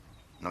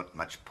Not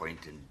much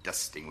point in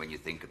dusting when you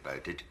think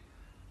about it.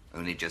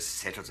 Only just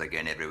settles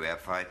again everywhere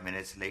 5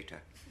 minutes later.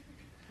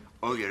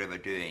 All you're ever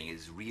doing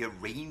is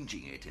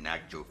rearranging it in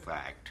actual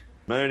fact.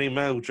 Moaning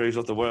Meldrews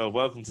of the world,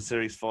 welcome to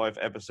Series 5,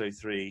 Episode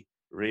 3,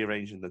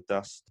 Rearranging the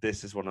Dust.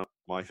 This is one of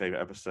my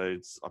favourite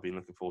episodes I've been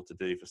looking forward to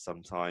do for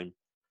some time.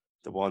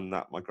 The one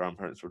that my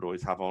grandparents would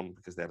always have on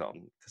because they had it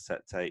on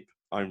cassette tape.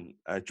 I'm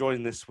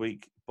joined this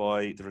week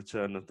by the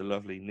return of the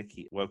lovely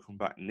Nikki. Welcome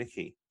back,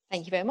 Nikki.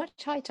 Thank you very much.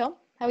 Hi, Tom.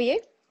 How are you?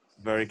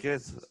 Very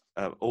good.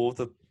 All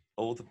the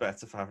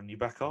better for having you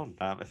back on.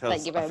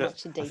 Thank you very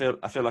much indeed.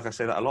 I feel like I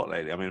say that a lot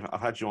lately. I mean, I've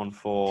had you on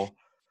for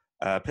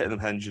Pit and the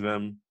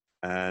Pendulum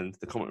and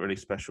the Comic Relief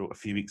special a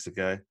few weeks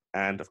ago.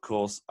 And of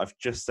course, I've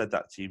just said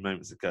that to you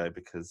moments ago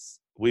because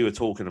we were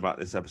talking about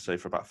this episode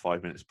for about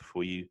 5 minutes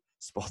before you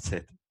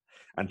spotted.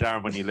 And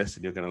Darren, when you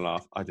listen, you're going to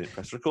laugh. I didn't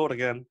press record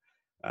again.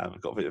 I've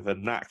got a bit of a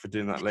knack for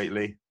doing that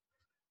lately.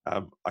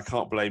 I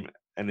can't blame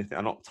anything.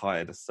 I'm not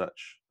tired as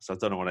such, so I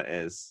don't know what it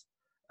is.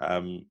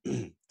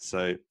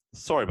 So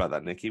sorry about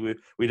that, Nikki.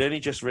 We'd only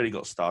just really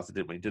got started,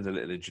 didn't we? Did a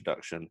little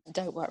introduction.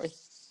 Don't worry.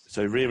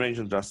 So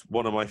Rearranging the Dust,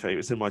 one of my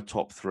favourites, in my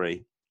top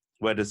 3.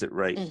 Where does it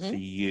rate for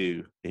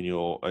you in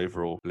your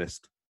overall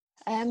list?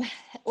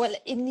 Well,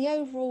 in the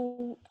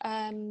overall,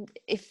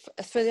 if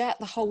throughout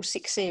the whole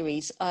 6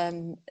 series,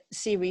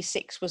 series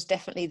 6 was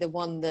definitely the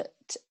one that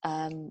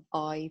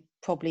I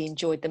probably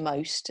enjoyed the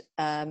most.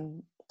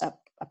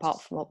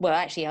 Apart from, well,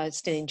 actually, I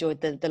still enjoyed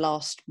the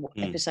last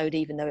episode,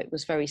 even though it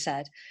was very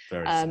sad.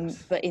 Very sad.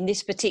 But in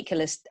this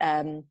particular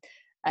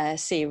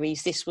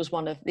series, this was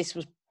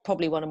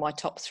probably one of my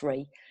top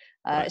 3.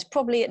 Right. It's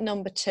probably at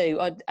number 2.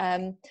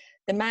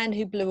 The Man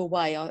Who Blew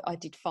Away, I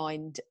did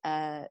find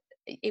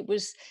it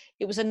was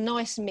a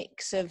nice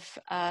mix of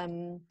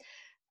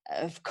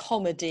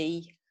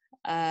comedy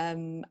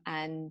and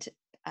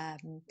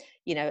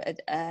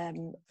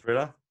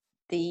thriller.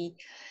 The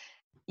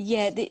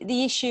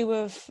issue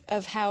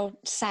of how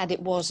sad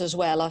it was as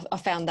well. I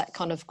found that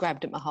kind of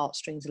grabbed at my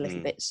heartstrings a little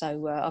bit.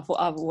 So I've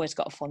always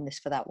got a fondness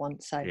for that one.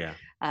 So yeah.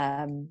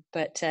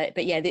 But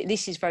yeah,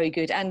 this is very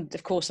good. And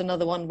of course,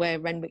 another one where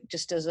Renwick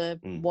just does a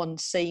one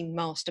scene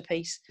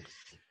masterpiece.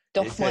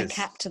 Doff my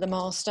cap to the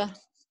master.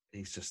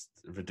 He's just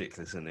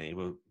ridiculous, isn't he?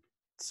 We'll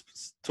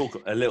talk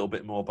a little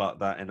bit more about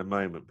that in a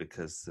moment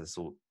because there's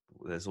all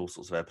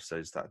sorts of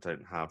episodes that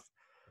don't have,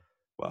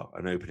 well,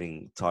 an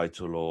opening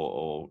title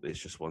or it's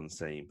just one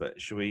scene. But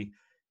should we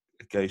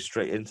go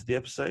straight into the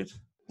episode?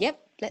 Yep,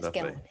 let's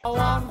go.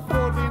 One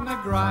foot in the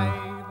grave.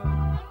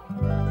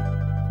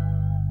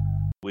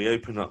 We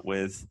open up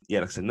with,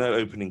 like I said, no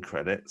opening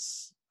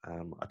credits.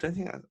 I don't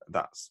think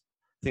I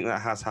think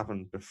that has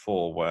happened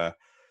before where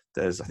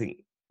there's, I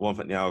think, One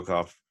Foot in the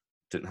Algarve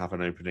didn't have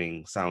an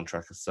opening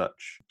soundtrack as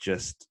such,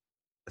 just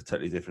a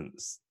totally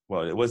different,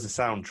 well, it was a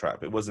soundtrack,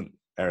 but it wasn't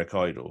Eric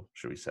Idle,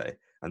 should we say.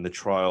 And The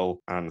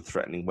Trial and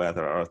Threatening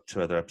Weather are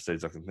 2 other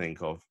episodes I can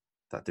think of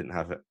that didn't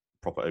have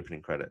proper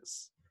opening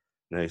credits,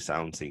 no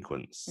sound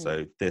sequence.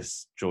 So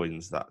this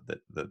joins that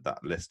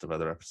list of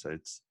other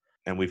episodes.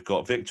 And we've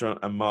got Victor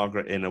and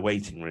Margaret in a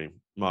waiting room.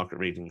 Margaret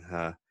reading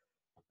a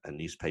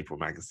newspaper or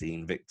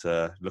magazine.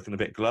 Victor looking a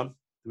bit glum,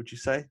 would you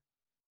say?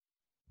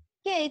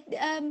 Yeah,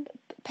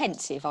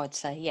 pensive, I'd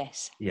say.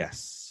 Yes.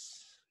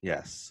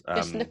 Yes.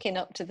 Just looking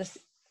up to the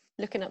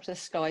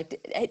sky.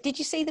 Did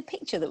you see the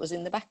picture that was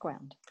in the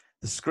background?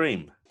 The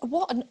Scream.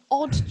 What an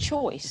odd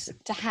choice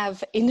to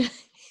have in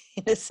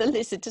a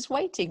solicitor's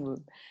waiting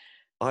room.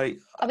 I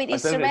mean,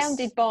 it's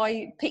surrounded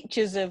by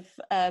pictures of,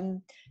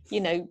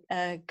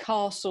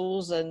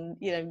 castles and,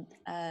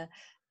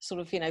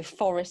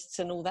 forests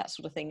and all that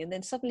sort of thing. And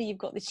then suddenly you've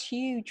got this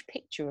huge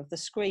picture of the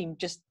Scream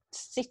just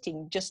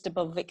sitting just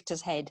above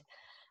Victor's head.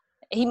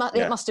 It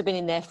must have been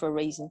in there for a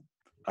reason.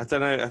 I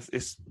don't know if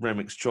it's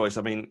Renwick's choice.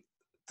 I mean,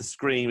 the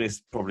Scream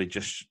is probably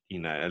just,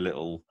 a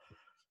little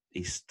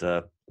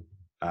Easter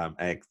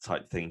egg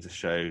type thing to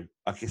show.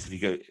 I guess if you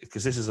go,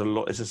 because this is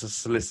a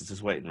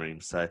solicitor's waiting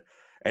room. So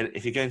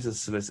if you go into the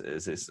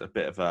solicitors, it's a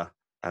bit of a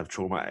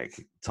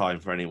traumatic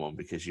time for anyone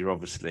because you're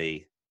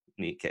obviously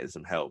getting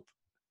some help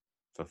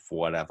for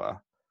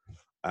whatever.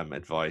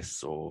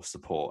 Advice or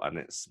support, and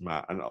it's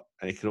mad, and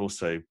it can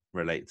also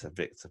relate to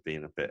Victor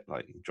being a bit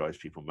like he drives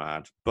people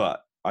mad.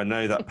 But I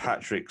know that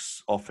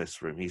Patrick's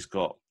office room, he's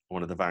got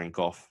one of the Van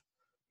Gogh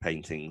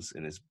paintings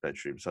in his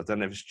bedroom. So I don't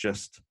know if it's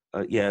just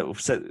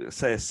we've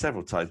say it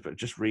several times, but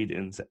just read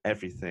into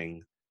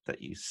everything that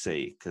you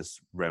see because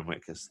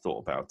Renwick has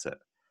thought about it.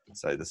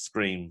 So the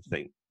Scream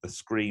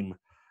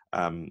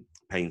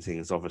painting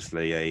is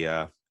obviously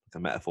a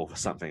metaphor for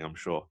something, I'm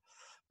sure.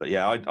 But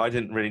yeah, I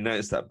didn't really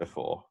notice that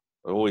before.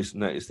 I always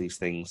notice these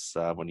things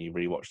when you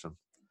rewatch them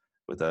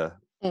with a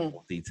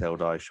more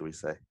detailed eye, shall we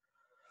say.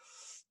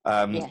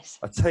 Yes.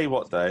 I'll tell you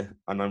what, though,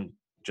 and I'm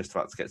just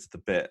about to get to the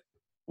bit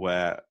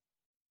where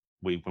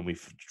when we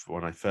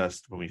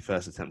first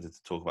attempted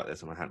to talk about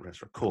this and I hadn't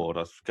pressed record,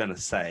 I was going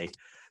to say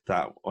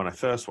that when I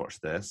first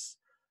watched this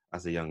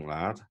as a young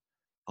lad,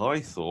 I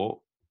thought,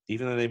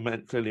 even though they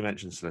clearly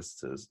mentioned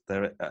solicitors,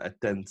 they're a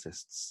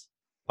dentist's.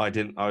 I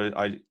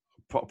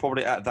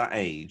probably at that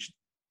age.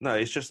 No,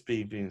 it's just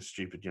being a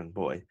stupid young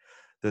boy.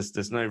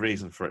 There's no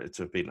reason for it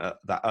to have been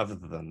that other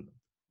than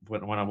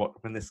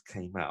when this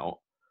came out.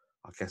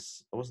 I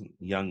guess I wasn't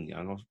young.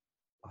 I was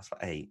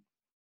like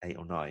 8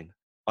 or 9.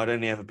 I'd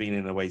only ever been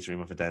in a waiting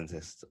room of a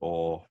dentist,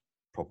 or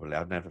probably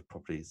I've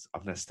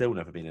still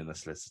never been in a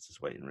solicitor's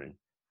waiting room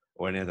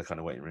or any other kind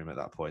of waiting room at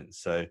that point.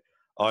 So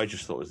I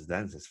just thought it was a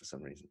dentist for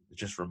some reason. It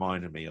just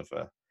reminded me of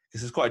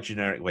because it's quite a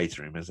generic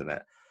waiting room, isn't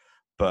it?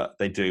 But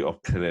they do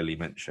clearly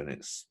mention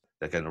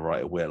they're going to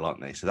write a will, aren't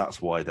they? So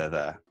that's why they're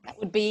there. That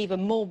would be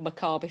even more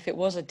macabre if it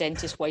was a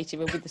dentist waiting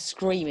room with the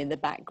scream in the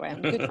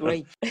background. Good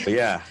grief. But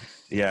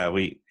yeah,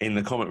 we in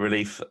the comic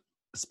relief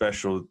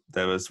special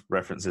there was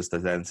references to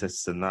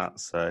dentists and that.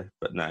 So,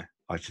 but no,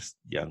 I was just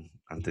young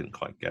and didn't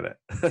quite get it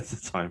at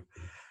the time.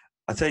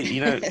 I tell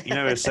you, we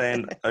were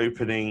saying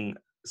opening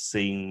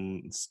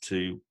scenes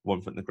to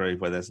One Foot in the Grave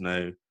where there's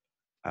no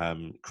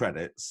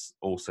credits.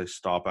 Also,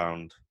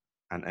 Starbound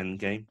and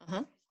Endgame.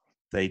 Uh-huh.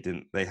 They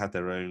didn't. They had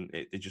their own.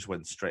 It just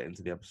went straight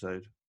into the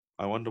episode.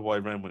 I wonder why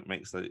Renwick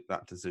makes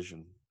that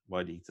decision.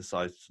 Why he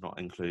decides to not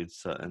include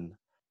certain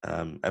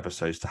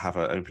episodes to have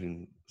an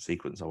opening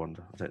sequence. I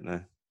wonder. I don't know.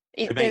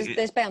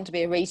 There's bound to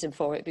be a reason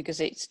for it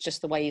because it's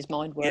just the way his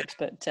mind works.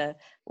 Yeah. But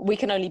we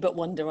can only but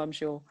wonder, I'm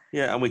sure.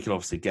 Yeah, and we can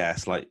obviously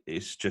guess. Like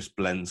it just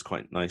blends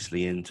quite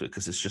nicely into it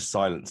because it's just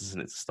silence,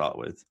 isn't it, to start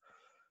with?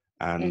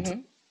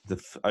 And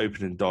the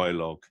opening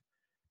dialogue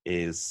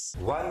is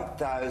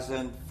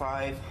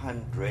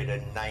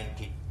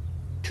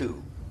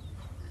 1,592.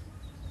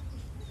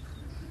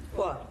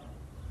 What?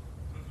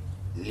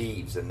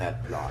 Leaves in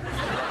that plot.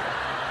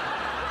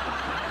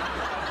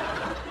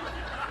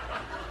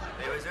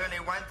 There was only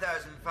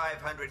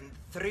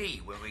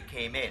 1,503 when we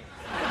came in.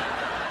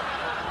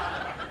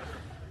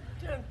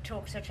 Don't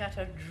talk such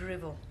utter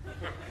drivel.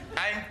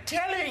 I'm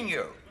telling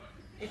you.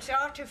 It's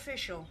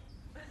artificial.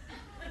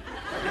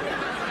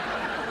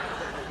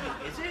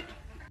 Is it?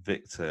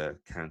 Victor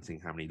counting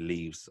how many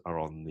leaves are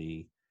on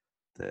the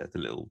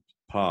little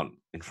plant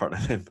in front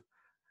of him,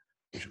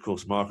 which of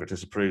course Margaret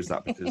disapproves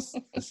that because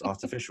it's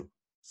artificial.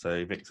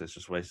 So Victor's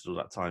just wasted all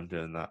that time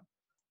doing that.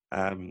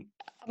 I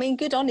mean,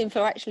 good on him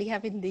for actually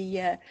having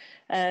the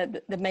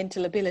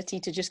mental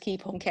ability to just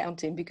keep on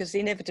counting, because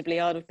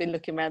inevitably I'd have been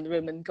looking around the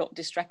room and got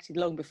distracted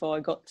long before I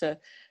got to,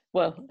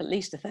 well, at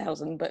least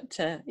 1,000. But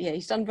yeah,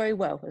 he's done very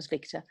well as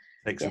Victor.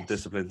 Takes some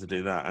discipline to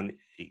do that, and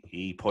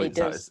he points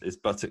out his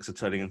buttocks are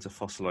turning into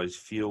fossilized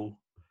fuel.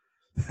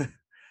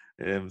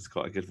 It's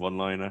quite a good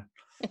one-liner,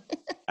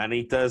 and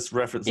he does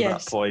reference at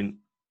that point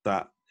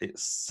that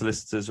it's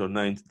solicitors are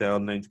known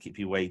to keep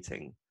you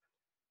waiting,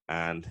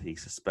 and he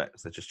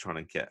suspects they're just trying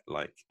to get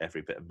like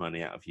every bit of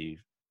money out of you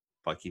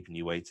by keeping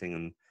you waiting.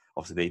 And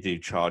obviously they do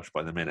charge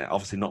by the minute.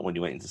 Obviously not when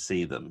you're waiting to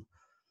see them,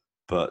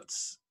 but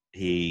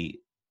we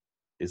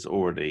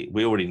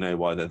already know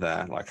why they're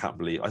there. Like, I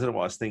don't know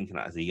what I was thinking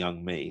as a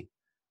young me.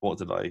 What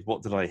did I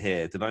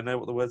hear? Did I know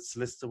what the word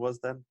solicitor was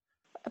then?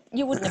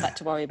 You wouldn't have had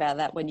to worry about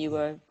that when you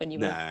were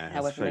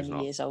however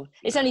many years old.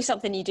 It's only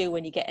something you do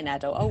when you get an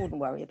adult. I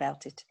wouldn't worry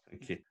about it.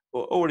 Okay.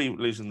 Well, already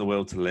losing the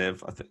will to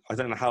live. I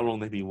don't know how long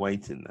they've been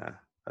waiting there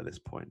at this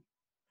point.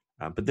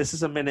 But this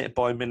is a minute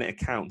by minute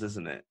account,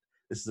 isn't it?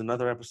 This is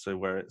another episode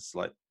where it's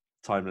like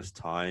timeless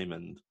time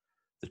and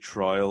the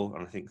trial,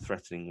 and I think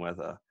threatening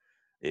weather.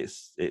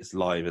 It's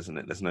live, isn't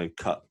it? There's no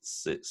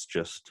cuts. It's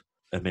just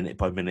a minute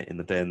by minute in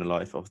the day in the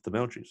life of the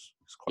Mildrews.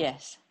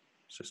 Yes.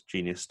 It's just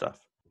genius stuff.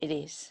 It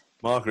is.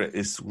 Margaret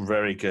is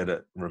very good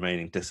at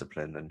remaining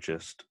disciplined and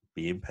just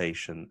being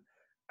patient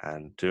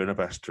and doing her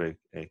best to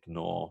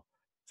ignore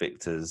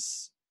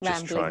Victor's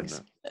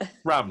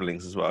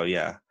ramblings as well.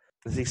 Yeah,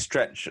 as he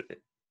stretch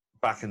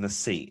back in the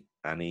seat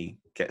and he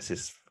gets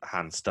his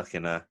hand stuck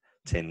in a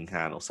tin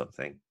can or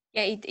something.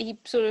 Yeah, he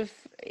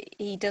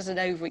does an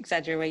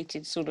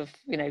over-exaggerated sort of,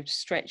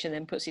 stretch and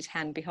then puts his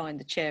hand behind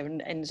the chair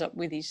and ends up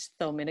with his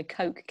thumb in a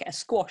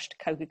squashed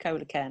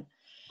Coca-Cola can.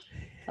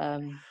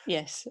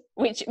 Yes,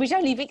 which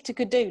only Victor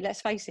could do.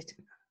 Let's face it.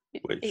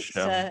 It's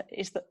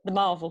the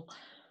marvel.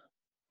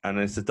 And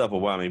it's a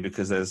double whammy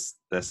because there's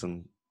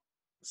some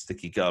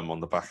sticky gum on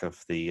the back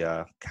of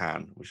the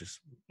can, which is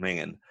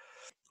minging,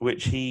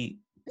 which he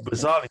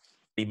bizarrely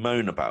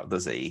moan about,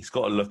 does he? He's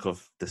got a look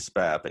of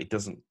despair, but he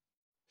doesn't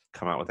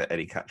come out with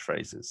any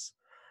catchphrases,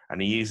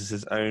 and he uses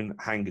his own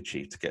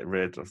handkerchief to get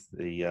rid of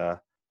the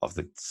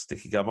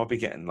sticky gum. I'll be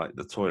getting like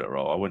the toilet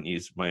roll. I wouldn't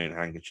use my own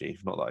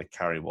handkerchief, not that I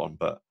carry one,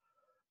 but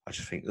I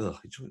just think,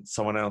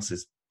 someone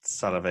else's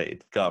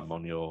salivated gum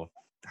on your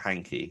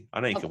hanky. I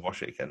know you can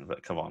wash it again,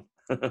 but come on.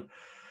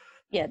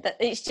 Yeah,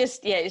 it's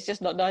just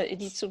not nice.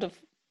 He sort of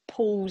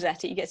pulls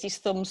at it. He gets his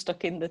thumb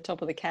stuck in the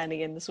top of the can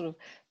again. The sort of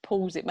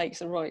pulls it,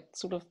 makes a right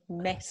sort of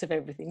mess of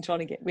everything, trying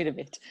to get rid of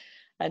it.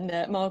 And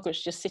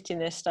Margaret's just sitting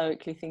there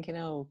stoically thinking,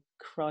 oh,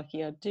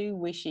 crikey, I do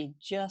wish he'd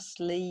just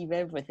leave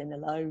everything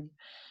alone.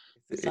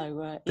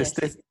 So, this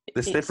did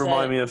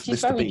remind me of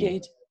Mr.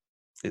 Bean.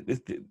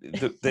 Good.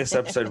 This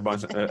episode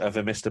reminds me of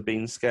a Mr.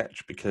 Bean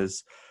sketch,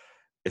 because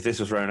if this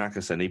was Rowan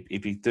Atkinson,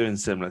 he'd be doing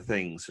similar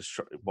things.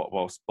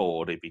 Whilst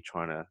bored, he'd be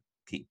trying to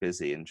keep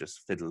busy and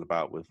just fiddle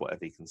about with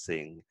whatever he can see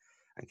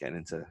and getting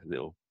into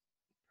little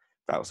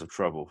bouts of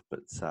trouble.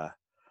 But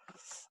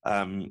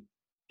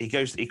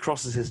he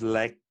crosses his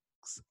legs.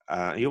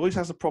 He always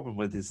has a problem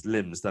with his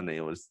limbs, doesn't he?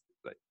 Always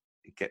like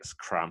he gets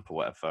cramp or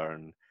whatever,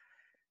 and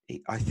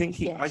I think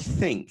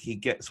he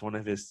gets one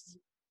of his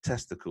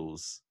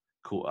testicles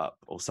caught up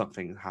or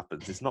something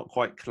happens. It's not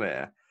quite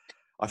clear.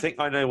 I think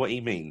I know what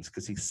he means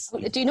because he's.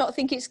 Do you not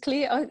think it's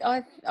clear?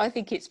 I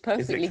think it's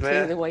perfectly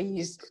clear the way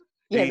he's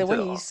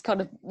he's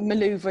kind of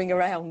manoeuvring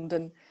around,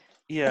 and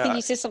I think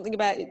he says something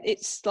about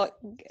it's like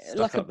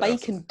a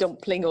bacon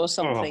dumpling or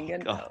something.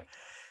 God.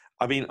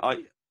 I mean,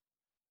 the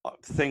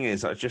thing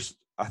is, I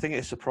think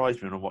it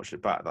surprised me when I watched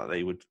it back that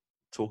they would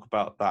talk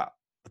about that,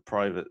 the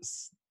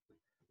privates,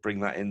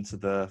 bring that into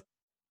the,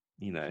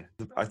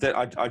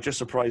 I just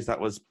surprised that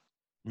was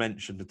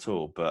mentioned at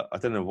all, but I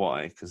don't know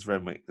why, because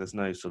Renwick, there's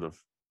no sort of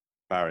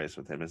barriers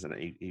with him, isn't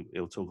it?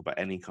 He'll talk about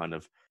any kind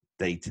of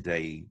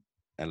day-to-day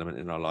element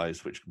in our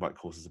lives, which might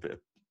cause us a bit of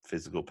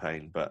physical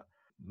pain, but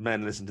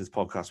men listening to this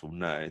podcast will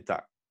know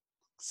that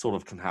sort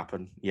of can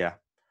happen. Yeah.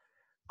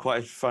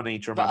 Quite a funny,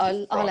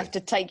 dramatic. But I'll have to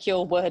take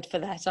your word for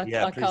that.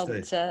 I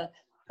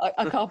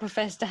can't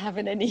profess to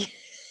having any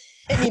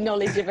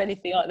knowledge of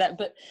anything like that.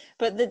 But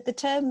the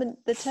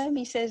term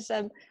he says,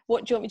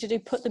 "What do you want me to do?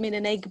 Put them in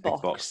an egg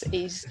box?"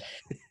 is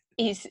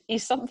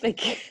something.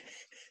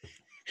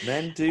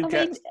 Men do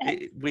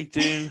we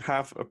do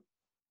have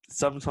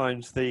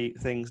sometimes the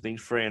things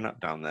need freeing up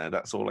down there.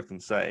 That's all I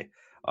can say.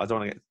 I don't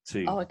want to get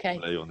too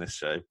blue on this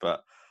show,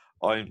 but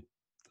I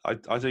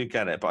do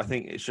get it. But I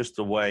think it's just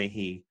the way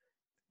he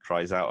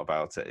cries out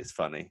about it is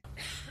funny.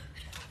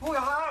 Oh, no!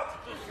 I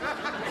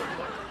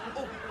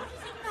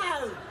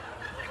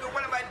got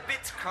one of my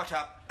bits cut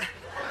up.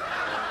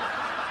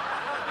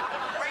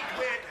 Right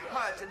where it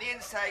hurts, and the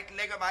inside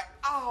leg of my...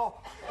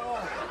 Oh!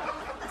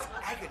 It's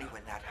agony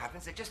when that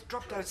happens. It just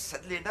dropped out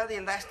suddenly, and now the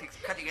elastic's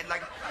cutting in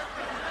like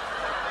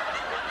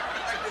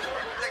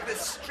the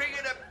string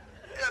in a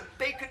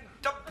bacon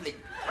dumpling.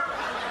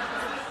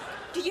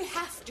 Do you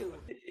have to?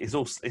 He's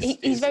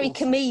very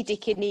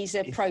comedic in his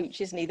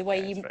approach, isn't he? The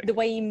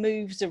way he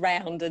moves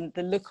around and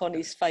the look on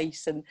his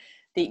face and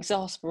the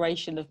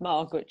exasperation of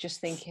Margaret,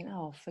 just thinking,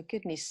 "Oh, for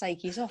goodness'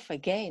 sake, he's off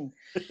again."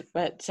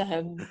 But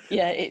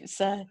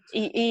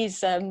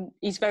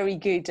he's very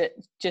good at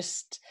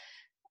just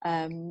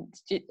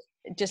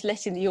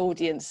letting the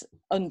audience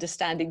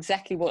understand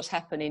exactly what's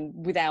happening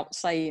without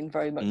saying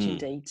very much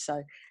indeed.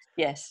 So,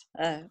 yes.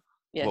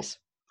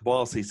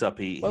 Whilst he's up,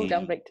 well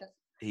done, Victor.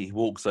 He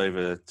walks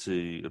over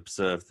to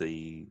observe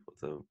the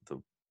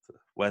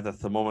weather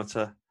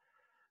thermometer.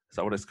 Is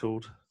that what it's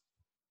called?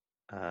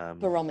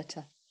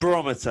 Barometer.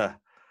 Glad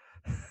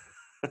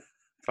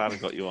I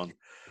got you on.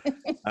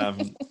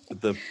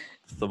 The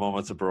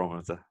thermometer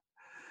barometer.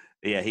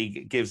 Yeah, he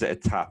gives it a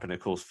tap and of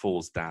course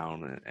falls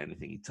down, and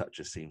anything he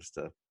touches seems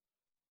to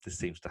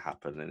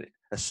happen. And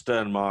a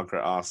stern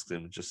Margaret asks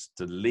him just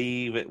to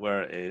leave it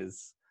where it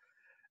is.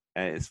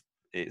 And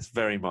it's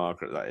very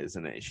Margaret, that is,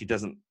 isn't it? She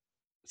doesn't.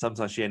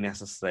 Sometimes she only has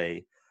to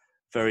say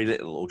very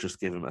little or just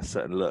give him a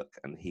certain look,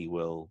 and he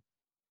will.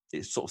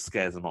 It sort of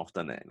scares him off,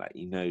 doesn't it? Like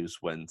he knows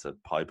when to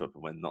pipe up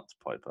and when not to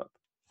pipe up.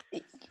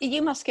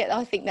 You must get.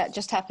 I think that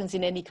just happens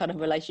in any kind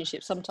of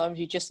relationship. Sometimes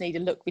you just need a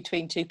look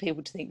between two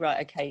people to think, right,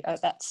 okay,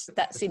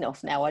 that's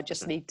enough now. I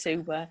just need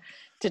to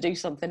do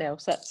something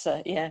else. That's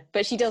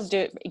But she does do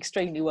it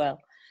extremely well.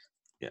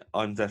 Yeah,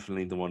 I'm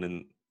definitely the one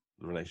in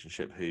the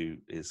relationship who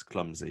is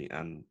clumsy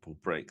and will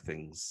break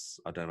things.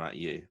 I don't know about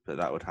you, but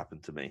that would happen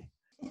to me.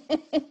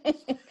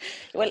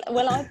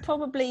 well, I'd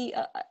probably,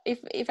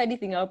 if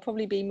anything, I'd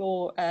probably be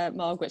more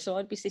Margaret. So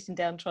I'd be sitting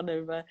down trying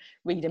to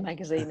read a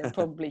magazine and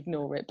probably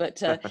ignore it.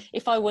 But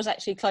if I was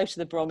actually close to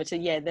the barometer,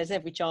 there's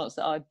every chance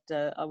that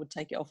I would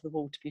take it off the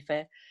wall. To be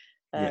fair,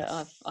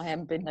 yes. I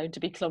haven't been known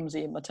to be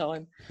clumsy in my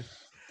time.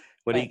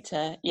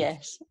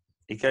 Yes,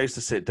 he goes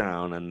to sit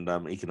down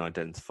and he can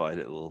identify a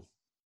little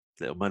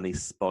money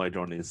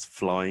spider on his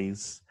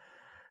flies.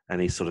 And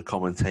he's sort of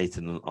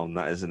commentating on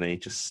that, isn't he?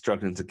 Just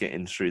struggling to get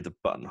in through the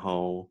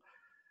buttonhole.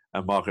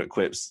 And Margaret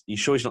quips, "You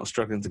sure he's not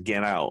struggling to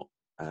get out?"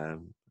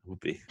 We'll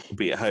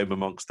be at home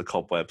amongst the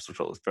cobwebs, which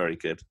was very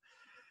good.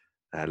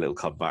 A little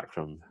comeback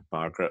from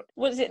Margaret.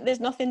 What is it? There's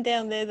nothing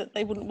down there that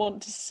they wouldn't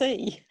want to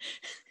see,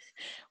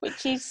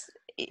 which is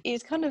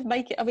kind of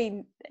make it. I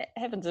mean,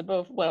 heavens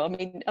above. Well, I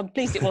mean, I'm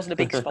pleased it wasn't a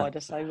big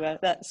spider, so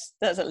that's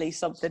at least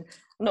something.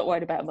 I'm not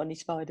worried about money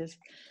spiders.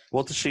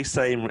 What does she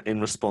say in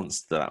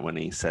response to that when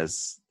he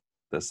says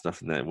there's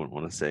nothing there I wouldn't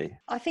want to see?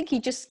 I think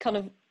he just kind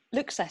of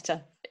looks at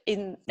her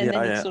then he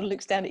sort of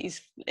looks down at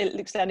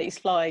his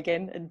fly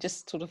again and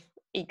just sort of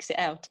ekes it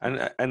out.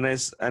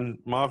 And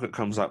Margaret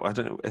comes up. I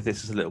don't know if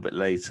this is a little bit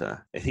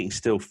later. I think he's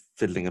still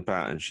fiddling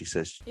about, and she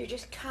says, "You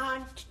just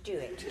can't do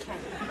it, can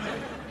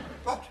you?"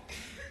 What?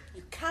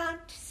 You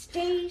can't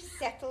stay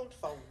settled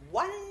for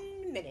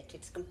 1 minute.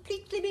 It's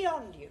completely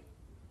beyond you.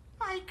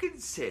 I can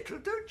settle.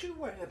 Don't you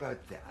worry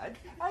about that.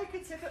 I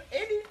can settle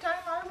any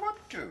time I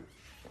want to.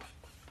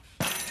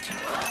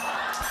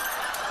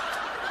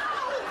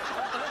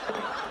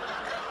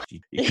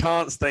 You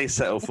can't stay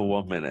settled for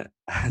 1 minute.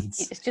 And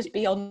It's just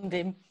beyond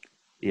him.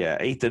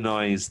 yeah, he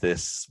denies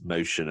this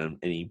motion, and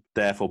he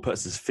therefore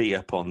puts his feet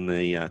up on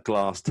the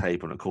glass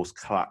table and, of course,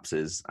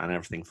 collapses and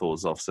everything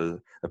falls off. So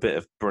a bit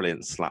of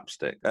brilliant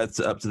slapstick.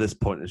 Up to this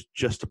point, has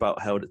just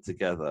about held it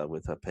together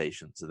with her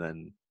patients, and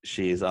then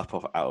she is out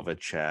of her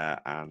chair,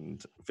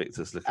 and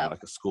Victor's looking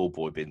like a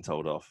schoolboy being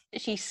told off.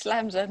 She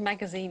slams her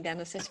magazine down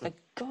and says, "For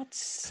God's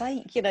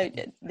sake,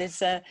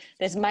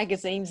 there's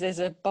magazines, there's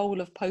a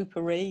bowl of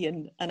potpourri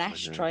and an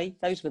ashtray.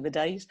 Those were the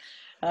days."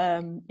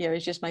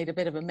 He's just made a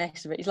bit of a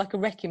mess of it. He's like a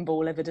wrecking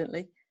ball,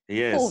 evidently.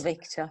 He is. Poor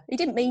Victor. He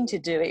didn't mean to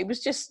do it. It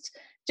was just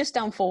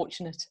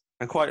unfortunate.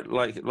 And quite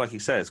like he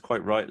says,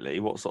 quite rightly,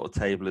 what sort of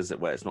table is it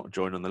where it's not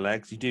joined on the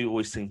legs? You do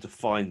always seem to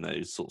find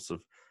those sorts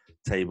of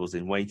tables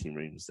in waiting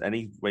rooms.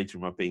 Any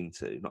waiting room I've been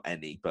to, not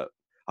any, but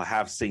I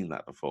have seen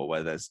that before,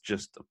 where there's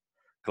just a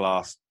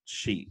glass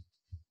sheet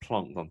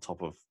plonked on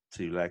top of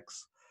two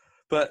legs.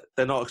 But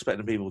they're not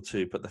expecting people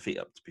to put their feet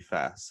up, to be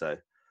fair. So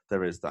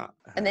there is that.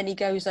 And then he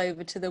goes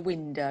over to the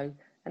window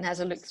and has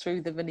a look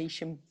through the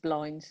Venetian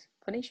blinds.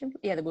 Venetian?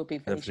 Yeah, there will be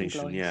Venetian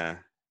blinds. Yeah,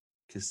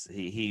 because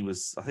he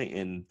was, I think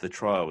in the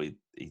trial,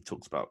 he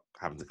talks about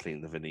having to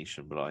clean the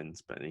Venetian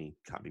blinds, but he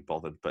can't be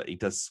bothered. But he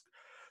does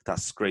that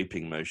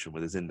scraping motion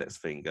with his index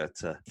finger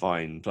to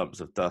find clumps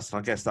of dust. And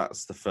I guess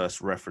that's the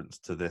first reference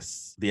to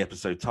the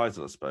episode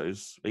title, I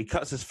suppose. He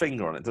cuts his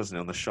finger on it, doesn't he,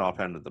 on the sharp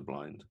end of the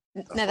blind?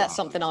 That's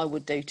something I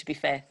would do, to be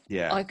fair.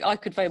 Yeah. I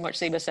could very much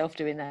see myself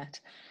doing that.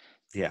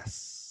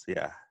 Yes,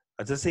 yeah.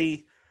 Does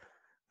he?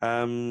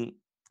 I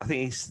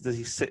think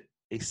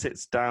he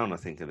sits down. I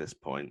think at this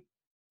point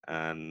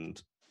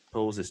and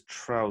pulls his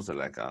trouser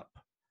leg up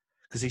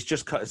because he's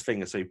just cut his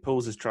finger, so he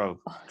pulls his trouser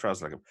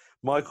leg up.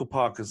 Michael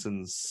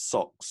Parkinson's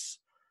socks,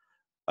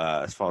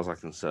 as far as I'm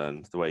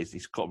concerned, the way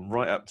he's got them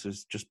right up to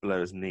just below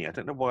his knee. I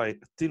don't know why. I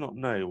do not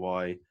know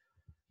why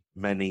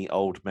many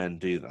old men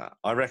do that.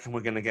 I reckon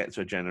we're going to get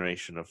to a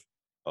generation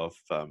of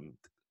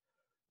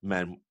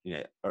men,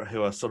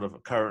 who are sort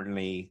of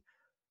currently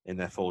in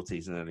their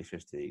 40s and early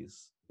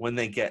 50s. When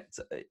they get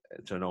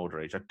to an older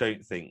age, I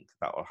don't think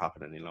that will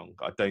happen any longer.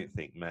 I don't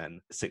think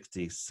men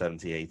 60,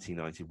 70, 80,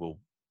 90 will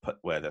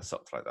wear their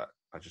socks like that.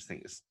 I just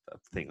think it's a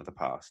thing of the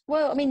past.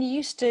 Well, I mean, you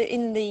used to,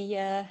 in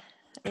the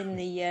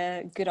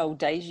good old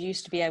days, you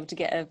used to be able to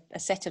get a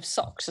set of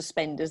sock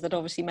suspenders that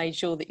obviously made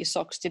sure that your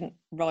socks didn't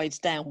rise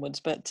downwards.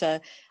 But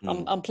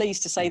I'm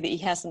pleased to say that he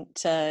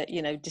hasn't,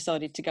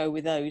 decided to go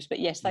with those. But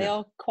yes, they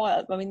are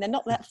quite. I mean, they're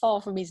not that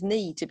far from his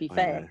knee, to be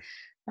fair.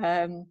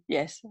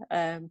 Yes,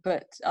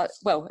 but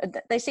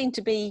they seem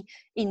to be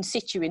in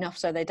situ enough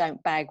so they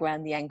don't bag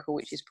around the ankle,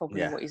 which is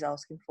probably what he's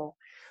asking for.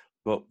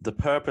 Well, the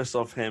purpose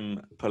of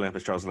him pulling up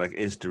his trouser leg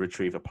is to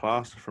retrieve a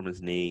plaster from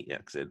his knee,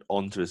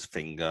 onto his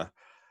finger,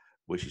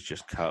 which is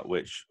just cut,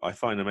 which I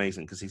find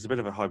amazing because he's a bit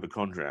of a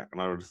hypochondriac,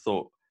 and I would have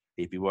thought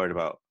he'd be worried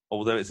about,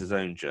 although it's his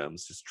own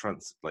germs, just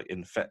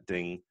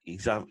infecting.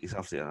 He's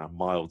obviously a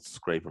mild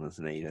scrape on his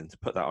knee, and to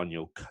put that on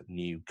your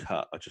new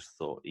cut, I just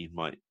thought he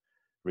might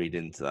read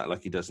into that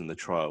like he does in the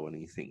trial when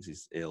he thinks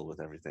he's ill with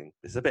everything.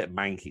 It's a bit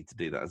manky to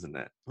do that, isn't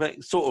it? But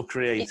it's sort of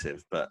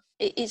creative, but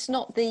it's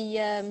not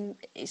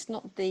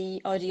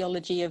the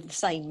ideology of the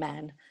sane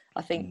man,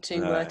 I think,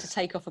 to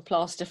take off a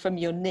plaster from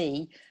your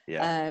knee,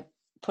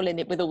 pulling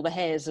it with all the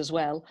hairs as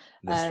well,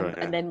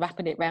 and then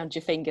wrapping it round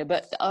your finger.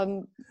 But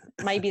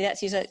maybe that's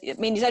he's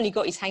only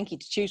got his hanky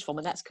to choose from,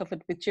 and that's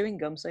covered with chewing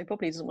gum, so he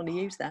probably doesn't want to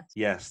use that.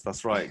 Yes,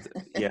 that's right.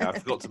 Yeah, I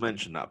forgot to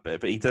mention that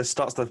bit. But he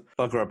starts to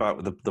bugger about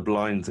with the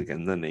blinds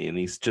again, doesn't he? And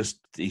he's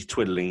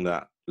twiddling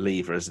that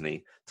lever, isn't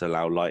he, to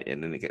allow light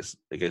in, and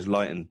it goes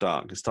light and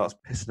dark. He starts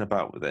pissing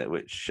about with it,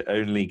 which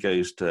only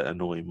goes to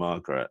annoy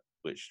Margaret,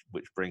 which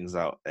brings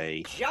out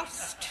a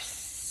just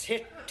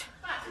sit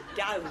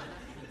down.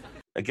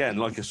 Again,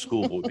 like a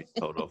schoolboy being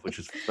told off, which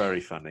is very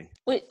funny.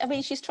 Well, I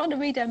mean, she's trying to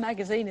read her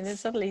magazine, and then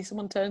suddenly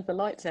someone turns the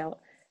lights out,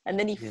 and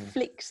then he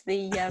flicks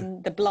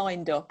the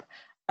blind up,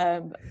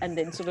 and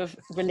then sort of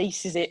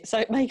releases it, so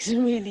it makes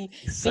a really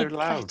big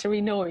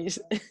clattery noise.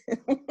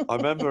 I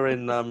remember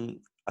in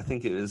I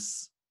think it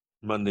was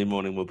Monday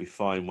Morning We'll Be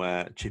Fine,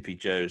 where Chippy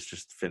Joe's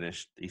just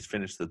finished. He's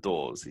finished the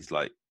doors. He's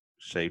like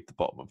shaved the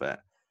bottom of it,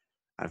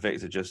 and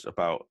Victor just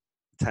about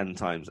 10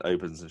 times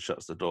opens and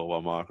shuts the door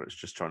while Margaret's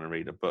just trying to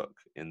read a book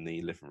in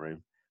the living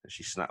room, and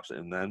she snaps at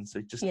him then. So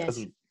he just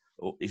doesn't.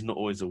 He's not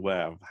always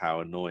aware of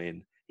how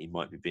annoying he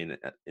might be being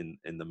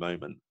in the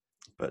moment.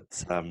 But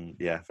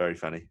very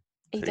funny.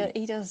 He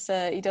does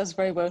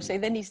very well. So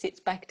then he sits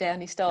back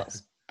down. He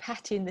starts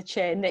patting the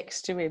chair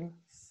next to him.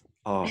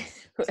 Oh,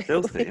 it's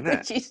filthy, isn't it?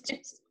 Which is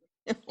just.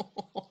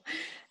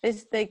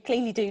 They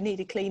clearly do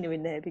need a cleaner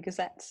in there, because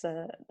that's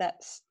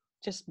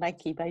just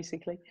manky,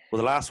 basically.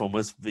 Well, the last one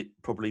was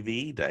probably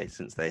VE Day,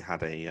 since they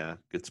had a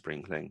good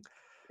spring clean.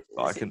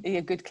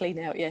 A good clean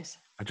out, yes.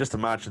 I just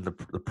imagine the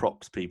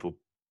props people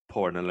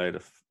pouring a load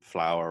of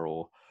flour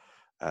or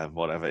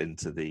whatever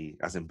into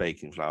as in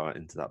baking flour,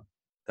 into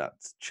that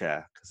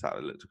chair, because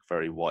that looked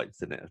very white,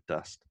 didn't it, of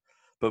dust.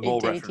 But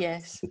more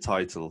reference to the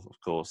title, of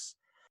course.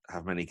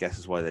 have many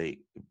guesses why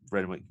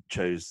Renwick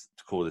chose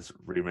to call this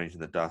Rearranging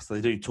the Dust.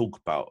 They do talk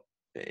about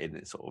it in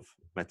its sort of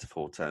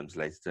metaphor terms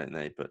later, don't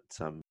they? But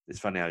it's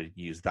funny how you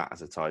use that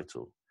as a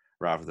title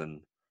rather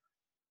than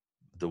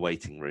The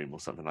Waiting Room or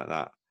something like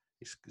that.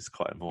 It's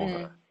quite more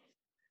of a,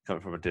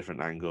 coming from a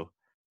different angle.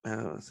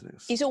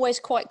 He's always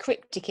quite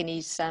cryptic in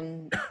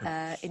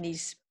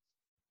his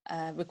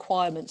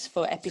requirements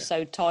for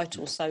episode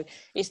titles. So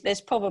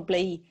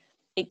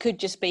it could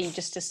just be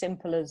just as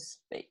simple as,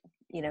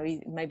 you know,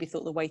 he maybe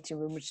thought The Waiting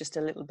Room was just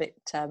a little bit,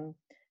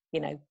 you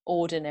know,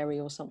 ordinary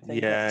or something.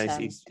 Yeah,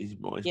 but, he's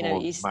more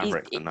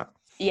maverick than that.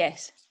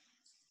 Yes,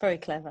 very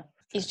clever.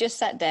 He's just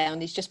sat down.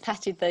 He's just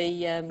patted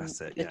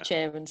the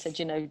chair and said,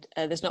 you know,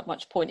 there's not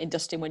much point in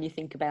dusting when you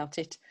think about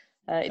it.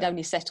 It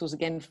only settles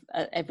again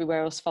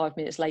everywhere else 5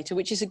 minutes later,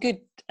 which is a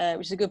good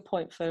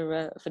point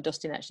for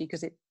dusting, actually,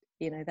 because it,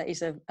 you know, that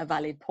is a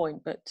valid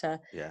point. But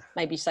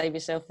maybe save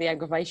yourself the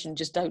aggravation.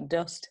 Just don't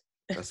dust.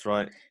 That's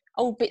right.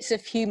 Old bits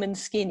of human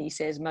skin, he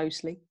says,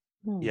 mostly.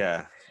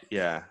 Yeah.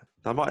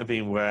 That might have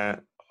been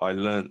where I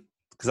learned,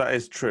 because that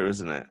is true,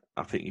 isn't it?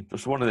 I think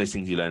it's one of those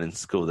things you learn in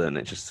school, then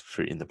it just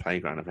in the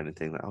playground of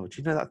anything. That, oh,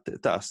 do you know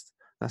that dust?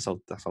 That's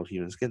all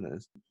human skin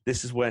is.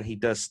 This is when he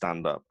does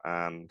stand up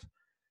and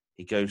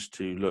he goes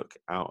to look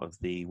out of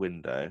the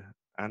window,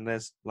 and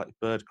there's like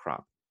bird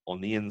crap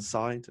on the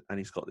inside, and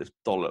he's got this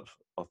dollop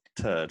of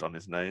turd on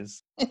his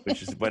nose,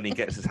 which is when he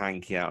gets his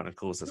hanky out, and of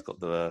course it's got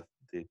the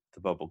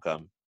bubble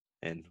gum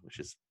in, which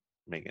is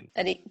minging.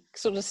 And it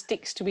sort of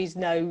sticks to his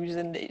nose,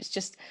 and it's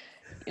just,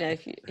 you know,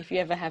 if you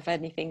ever have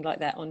anything like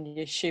that on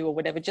your shoe or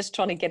whatever, just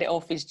trying to get it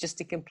off is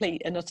just a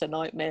complete and utter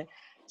nightmare.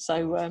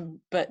 So,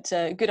 but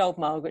good old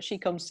Margaret, she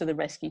comes to the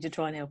rescue to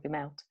try and help him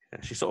out.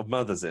 Yeah, she sort of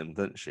mothers him,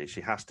 doesn't she?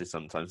 She has to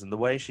sometimes. And the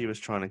way she was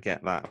trying to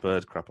get that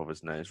bird crap off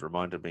his nose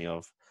reminded me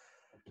of,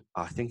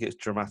 I think it's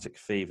Dramatic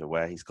Fever,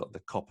 where he's got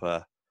the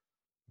copper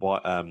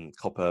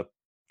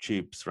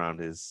tubes around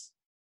his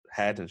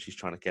head, and she's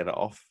trying to get it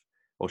off,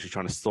 or she's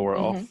trying to saw it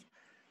off.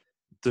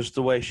 Just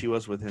the way she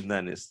was with him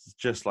then, it's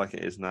just like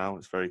it is now.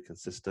 It's very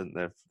consistent.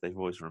 They've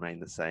always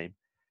remained the same.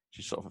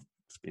 She's sort of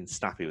been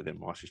snappy with him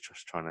while she's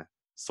just trying to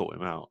sort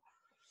him out.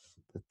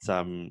 But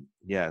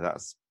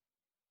that's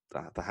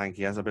the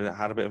hanky had a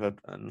bit of an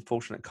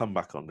unfortunate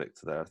comeback on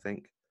Victor there, I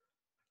think.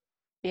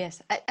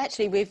 Yes,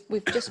 actually,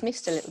 we've just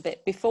missed a little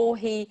bit before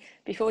he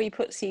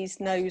puts his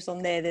nose on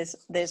there.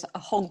 There's a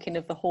honking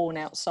of the horn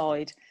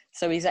outside,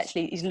 so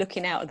he's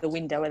looking out of the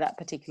window at that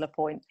particular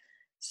point.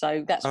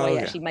 So that's why he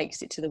actually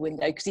makes it to the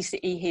window, because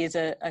he hears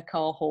a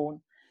car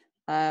horn.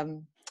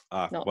 Well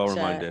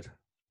reminded.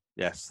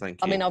 Yes, thank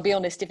you. I mean, I'll be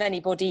honest. If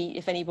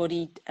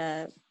anybody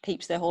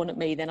peeps their horn at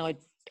me, then I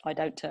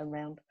don't turn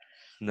round.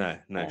 No,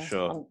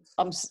 sure.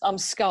 I'm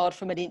scarred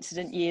from an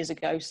incident years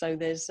ago, so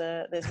there's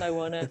no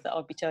one on earth that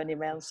I'd be turning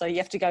around. So you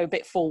have to go a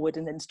bit forward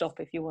and then stop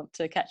if you want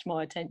to catch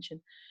my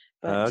attention.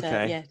 But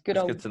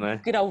good to know.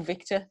 Good old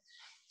Victor.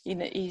 You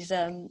know, he's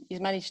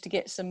managed to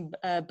get some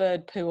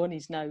bird poo on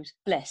his nose.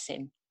 Bless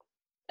him.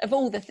 Of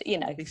all the,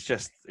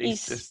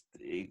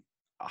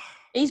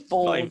 he's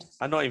bored.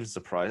 I'm not even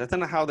surprised. I don't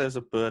know how there's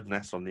a bird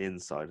nest on the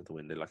inside of the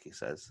window, like he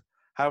says.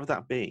 How would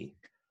that be?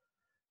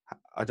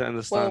 I don't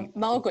understand.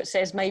 Well, Margaret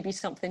says maybe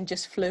something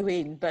just flew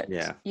in, but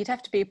you'd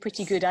have to be a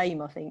pretty good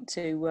aim, I think,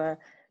 to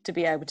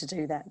be able to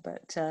do that.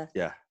 But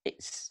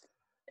it's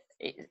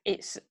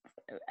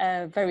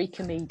very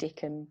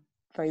comedic and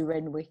very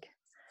Renwick.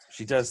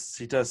 She does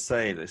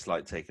say that it's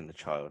like taking the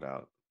child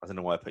out. I don't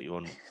know why I put you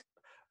on.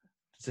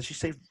 Did she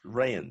say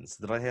rains?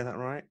 Did I hear that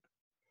right?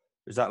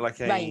 Is that like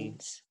a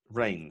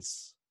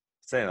rains?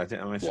 Say it.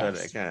 I misheard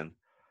it again.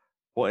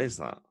 What is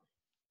that?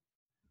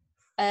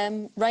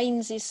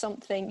 Rains is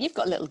something. You've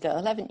got a little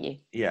girl, haven't you?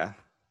 Yeah.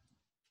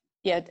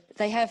 Yeah,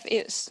 they have.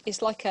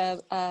 It's like a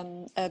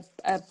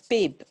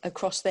bib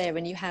across there,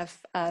 and you have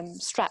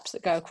straps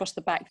that go across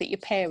the back that your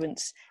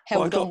parents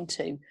held on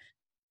to.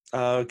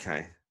 Oh,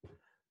 okay.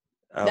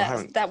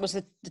 That was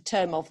the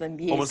term of them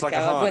years almost like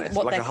ago. A harness,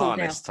 what like they're a called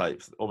harness now.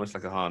 type, almost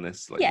like a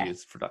harness, like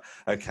used for that.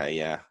 Okay,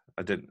 yeah,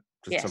 I didn't.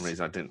 For some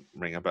reason, I didn't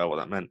ring a bell what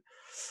that meant.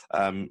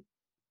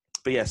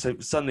 But yeah, so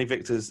suddenly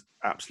Victor's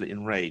absolutely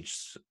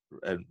enraged.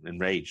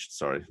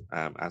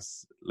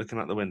 As looking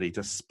out the window, he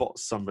just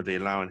spots somebody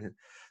allowing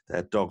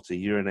their dog to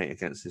urinate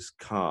against his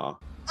car.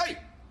 Hey,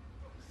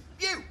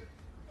 you!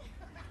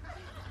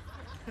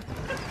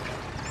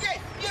 Yes,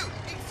 you!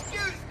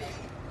 Excuse me!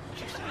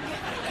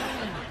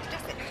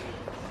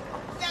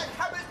 That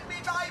happens to be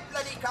my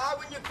bloody car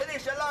when you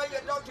finish allowing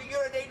your dog to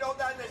urinate all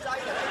down the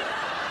side of it.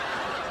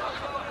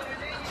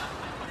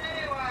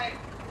 Anyway,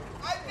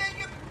 I beg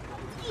you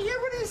hear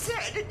what he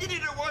said? It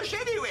needed a wash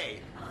anyway.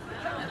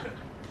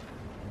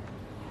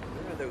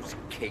 Where are those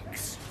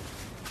kicks?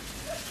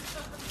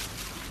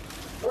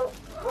 Get out of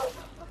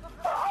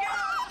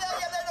there,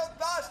 you little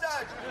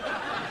bastard!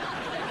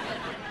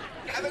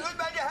 I'm a good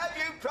man to have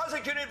you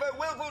prosecuted for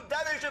willful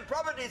damage to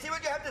property. See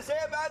what you have to say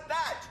about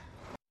that.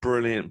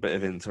 Brilliant bit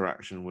of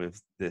interaction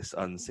with this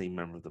unseen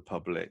member of the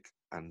public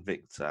and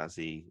Victor as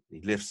he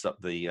lifts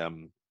up the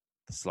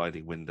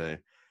sliding window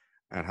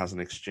and has an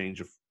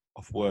exchange of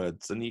of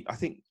words. And I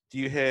think, do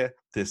you hear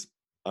this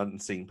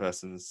unseen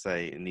person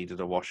say it needed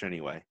a wash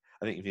anyway?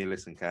 I think if you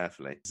listen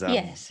carefully, it's,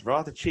 Yes.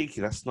 rather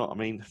cheeky. That's not. I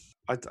mean,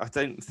 I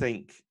don't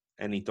think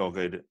any dog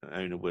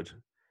owner would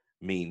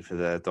mean for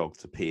their dog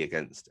to pee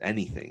against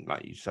anything.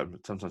 Like you,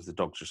 sometimes the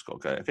dog's just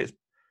got to go. If it's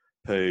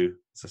poo,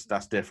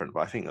 that's different.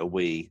 But I think a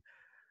wee,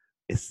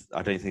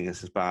 I don't think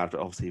it's as bad. But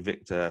obviously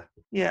Victor,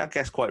 I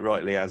guess quite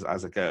rightly as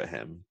a go at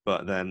him.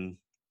 But then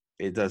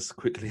it does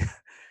quickly.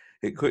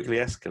 It quickly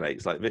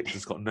escalates. Like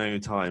Victor's got no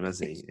time, has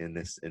he, in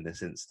this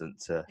instant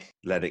to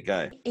let it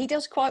go. He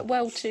does quite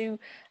well to,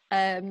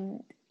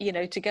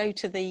 to go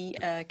to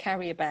the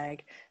carrier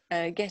bag,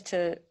 get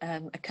a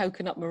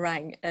coconut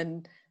meringue,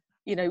 and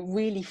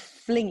really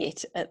fling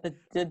it at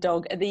the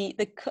dog.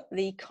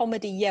 The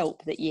comedy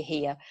yelp that you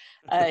hear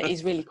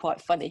is really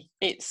quite funny.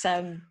 It's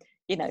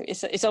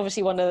it's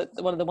obviously one of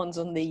the ones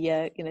on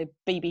the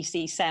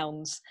BBC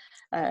Sounds.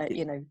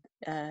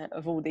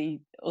 Of all the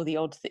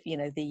odd,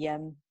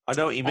 I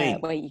know what you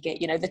mean. Where you get,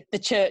 the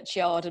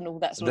churchyard and all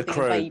that sort of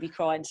thing, baby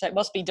crying. So it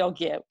must be dog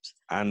yelps.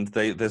 And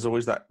there's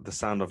always the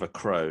sound of a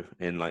crow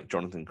in like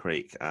Jonathan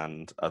Creek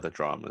and other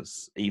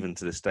dramas. Even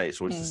to this day,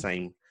 it's always the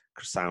same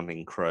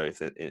sounding crow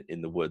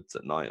in the woods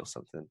at night or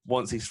something.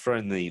 Once he's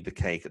thrown the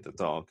cake at the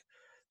dog,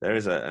 there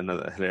is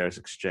another hilarious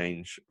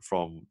exchange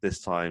from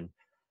this time.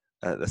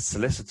 The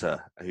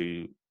solicitor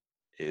who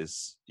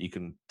is, you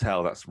can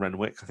tell that's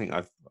Renwick. I think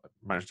I've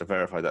managed to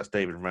verify that's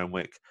David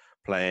Renwick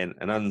playing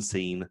an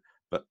unseen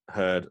but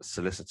heard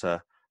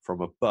solicitor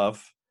from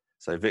above.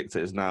 So Victor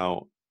is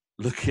now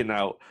looking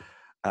out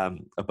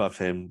above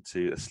him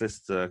to a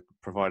solicitor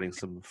providing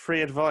some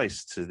free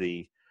advice to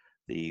the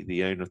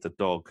owner of the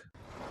dog.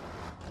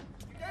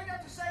 You don't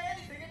have to say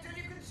anything until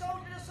you've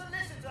consulted a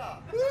solicitor.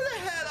 Who the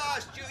hell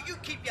asked you? You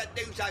keep your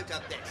nose out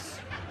of this. Is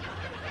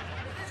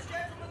this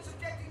gentleman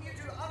subjecting you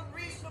to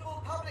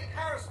unreasonable public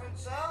harassment,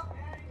 sir?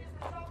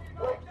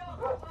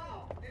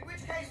 In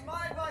which case,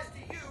 my advice to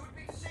you would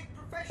be to seek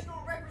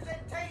professional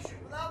representation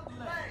without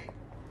delay.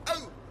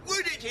 Oh,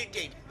 would it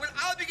indeed? Well,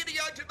 I'll be getting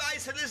on to my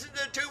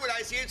solicitor too when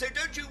I see him, so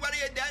don't you worry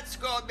on that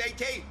score,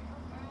 matey.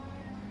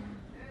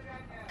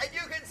 And you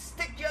can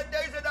stick your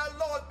nose in a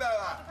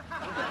lawnmower.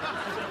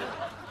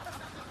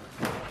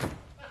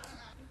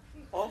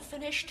 All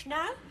finished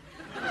now?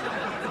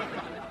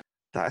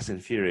 That's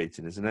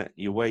infuriating, isn't it?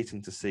 You're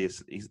waiting to see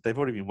they've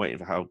already been waiting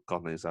for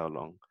God knows how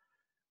long.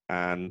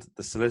 And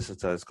the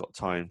solicitor has got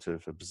time to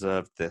have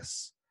observed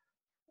this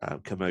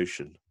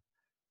commotion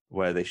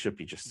where they should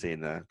be just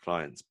seeing their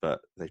clients,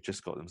 but they've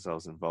just got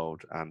themselves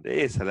involved. And it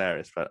is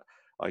hilarious, but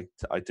I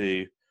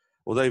do,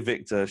 although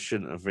Victor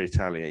shouldn't have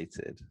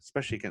retaliated,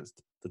 especially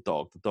against the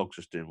dog's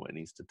just doing what it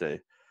needs to do.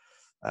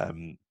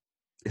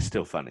 It's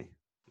still funny.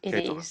 It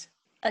is.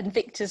 And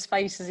Victor's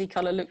face as he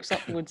kind of looks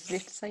upwards as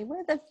if to say,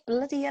 where the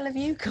bloody hell have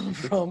you come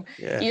from?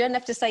 Yeah. You don't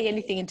have to say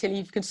anything until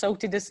you've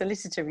consulted a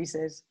solicitor, he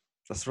says.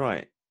 That's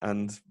right.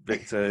 And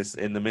Victor is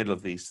in the middle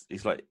of these,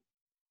 he's like,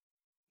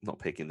 not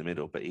pig in the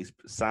middle, but he's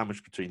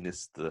sandwiched between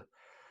the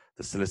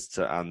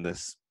solicitor and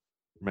this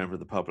member of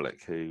the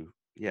public who,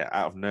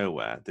 out of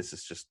nowhere, this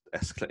has just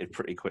escalated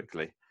pretty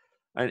quickly.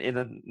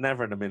 And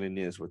never in a million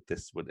years would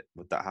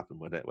that happen,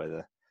 would it?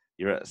 Whether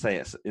you're at,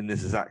 say, in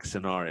this exact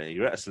scenario,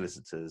 you're at a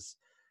solicitor's,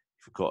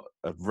 you've got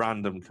a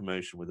random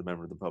commotion with a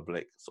member of the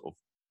public sort of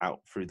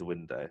out through the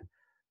window.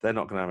 They're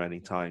not going to have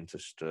any time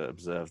to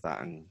observe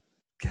that and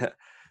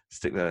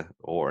stick their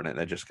oar in it.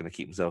 They're just going to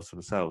keep themselves to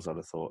themselves, I'd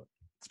have thought.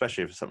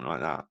 Especially for something like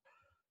that.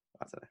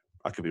 I don't know.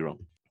 I could be wrong.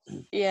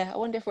 Yeah, I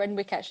wonder if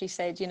Renwick actually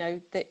said,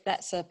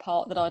 that's a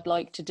part that I'd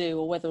like to do,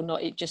 or whether or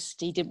not he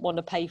didn't want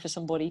to pay for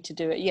somebody to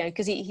do it.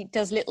 Because he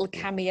does little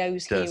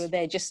cameos here or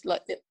there, just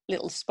like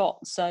little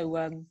spots.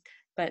 So,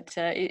 but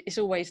it's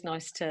always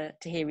nice to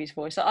hear his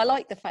voice. I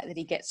like the fact that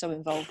he gets so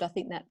involved. I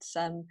think that's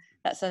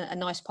a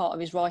nice part of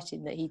his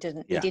writing, that he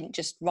didn't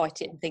just write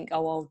it and think,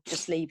 oh, I'll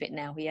just leave it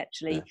now. He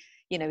actually,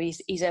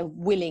 he's a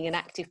willing and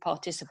active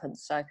participant.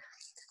 So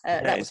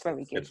that was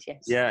very good.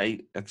 Yes. Yeah,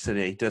 like I said,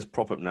 he does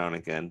prop up now and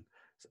again,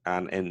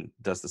 and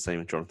does the same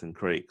with Jonathan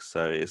Creek.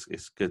 So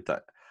it's good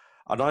that.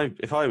 And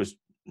if I was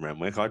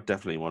Renwick, I'd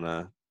definitely want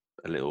a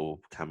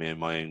little cameo in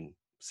my own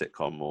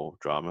sitcom or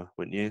drama,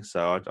 wouldn't you?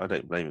 So I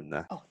don't blame him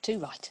there. Oh, too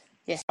right.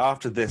 Yes.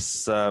 After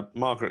this,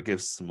 Margaret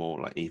gives some more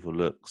like evil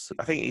looks.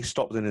 I think he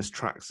stopped in his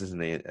tracks,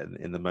 isn't he,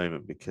 in the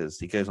moment, because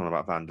he goes on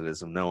about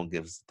vandalism. No one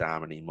gives a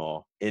damn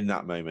anymore. In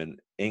that moment,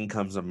 in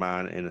comes a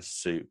man in a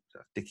suit, a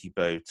dicky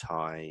bow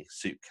tie,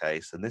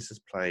 suitcase, and this is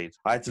played.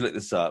 I had to look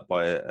this up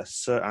by a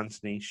Sir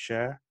Anthony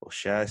Sher.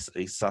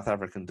 He's South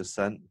African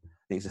descent.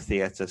 He's a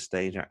theatre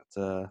stage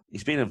actor.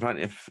 He's been in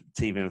plenty of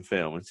TV and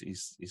film.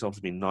 He's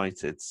obviously been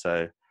knighted. So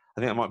I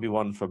think that might be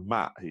one for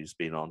Matt, who's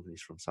been on.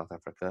 He's from South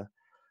Africa.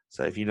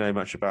 So if you know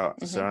much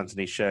about Sir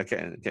Anthony Sher,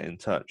 get in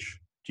touch.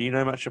 Do you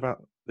know much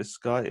about this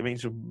guy? I mean,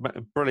 it's a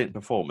brilliant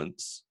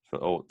performance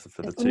for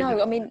the two.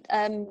 No, I mean,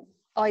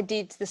 I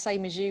did the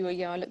same as you.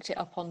 I looked it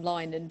up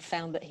online and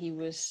found that he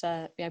was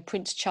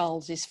Prince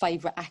Charles's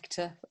favourite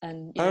actor.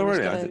 And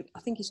really? I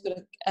think he's got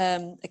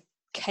a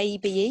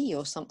KBE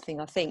or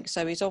something, I think.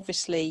 So he's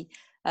obviously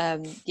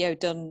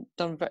done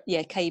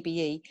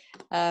KBE,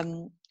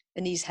 and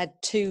he's had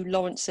 2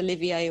 Laurence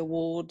Olivier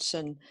Awards,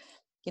 and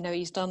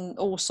he's done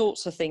all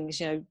sorts of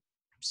things.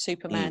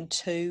 Superman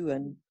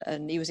 2,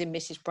 and he was in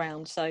Mrs.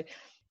 Brown. So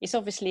it's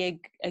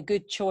obviously a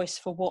good choice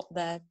for what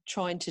they're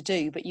trying to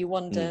do. But you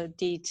wonder,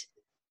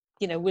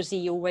 was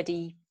he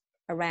already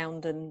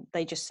around and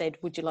they just said,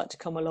 would you like to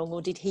come along?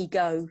 Or did he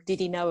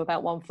know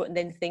about One Foot and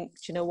then think,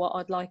 do you know what,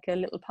 I'd like a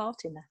little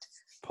part in that?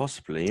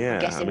 Possibly, yeah.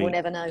 I'm guessing we'll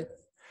never know.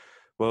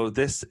 Well,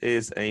 this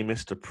is a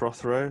Mr.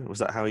 Prothero. Was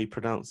that how you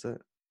pronounce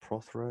it?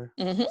 Prothero?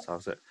 Mm-hmm.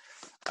 Sounds it.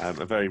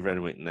 A very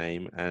Renwick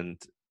name.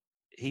 And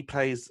he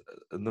plays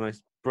the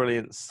most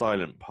brilliant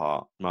silent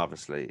part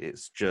marvellously.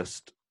 It's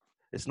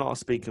not a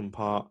speaking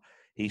part.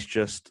 He's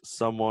just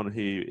someone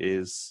who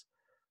is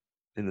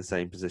in the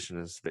same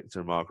position as Victor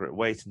and Margaret,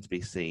 waiting to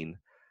be seen.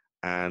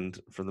 And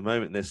from the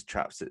moment this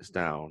chap sits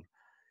down,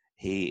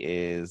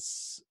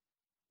 he's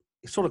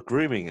sort of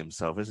grooming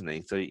himself, isn't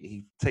he? So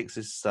he takes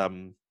his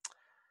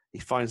he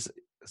finds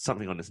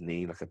something on his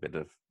knee, like a bit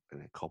of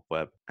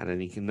cobweb, and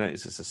then he can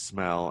notice it's a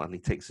smell, and he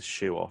takes his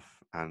shoe off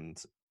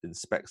and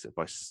inspects it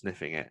by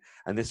sniffing it.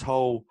 And this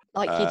whole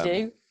like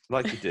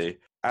you do,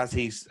 as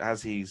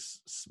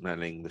he's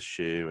smelling the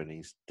shoe and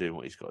he's doing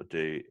what he's got to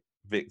do,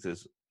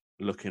 Victor's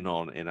looking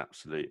on in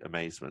absolute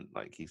amazement.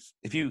 Like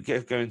if you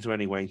go into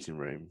any waiting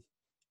room,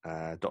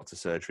 doctor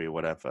surgery or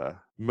whatever,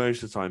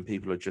 most of the time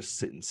people are just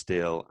sitting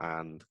still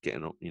and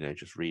getting,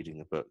 just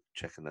reading a book,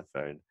 checking their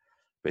phone.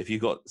 But if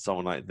you've got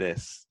someone like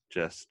this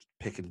just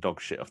picking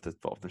dog shit off the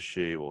bottom of the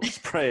shoe or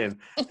spraying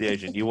the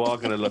agent, you are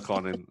going to look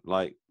on in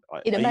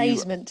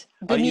amazement,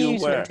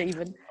 bemusement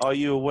even. Are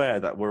you aware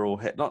that we're all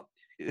hit?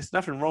 It's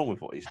nothing wrong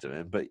with what he's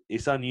doing, but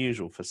it's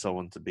unusual for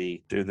someone to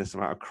be doing this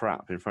amount of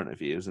crap in front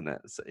of you, isn't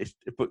it? So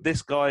but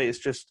this guy is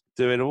just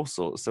doing all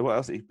sorts. So what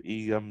else?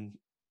 He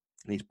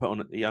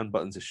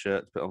unbuttons his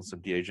shirt, put on some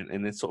deodorant,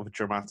 and it's sort of a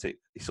dramatic.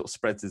 He sort of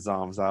spreads his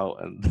arms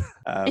out, and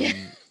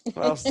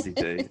what else does he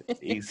do?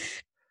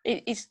 He's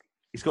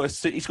got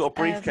a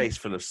briefcase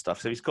full of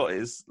stuff. So he's got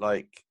his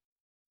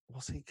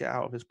what's he get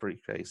out of his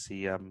briefcase?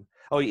 He's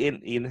got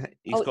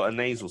a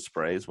nasal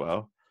spray as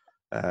well.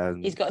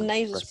 He's got a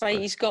nasal spray.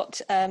 He's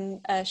got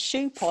a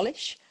shoe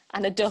polish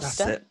and a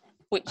duster,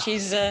 which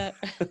is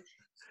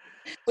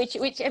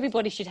which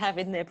everybody should have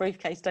in their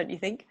briefcase, don't you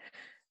think?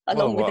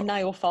 Along with a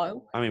nail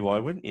file. I mean, why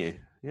wouldn't you?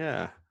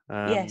 Yeah.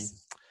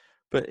 Yes.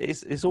 But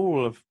it's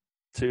all of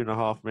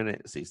 2.5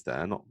 minutes. He's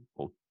there, a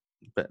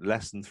bit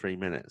less than 3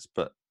 minutes.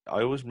 But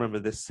I always remember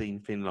this scene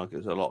feeling like it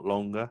was a lot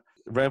longer.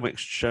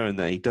 Renwick's showing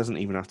that he doesn't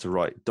even have to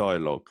write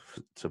dialogue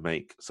to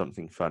make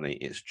something funny.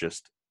 It's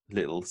just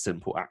little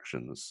simple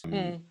actions.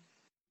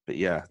 But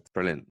yeah,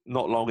 brilliant.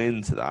 Not long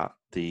into that,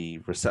 the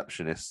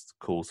receptionist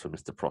calls for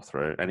Mr.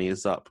 Prothero, and he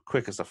is up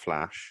quick as a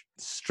flash,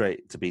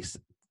 straight to be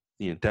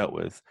dealt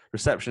with.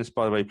 Receptionist,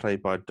 by the way,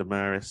 played by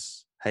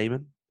Damaris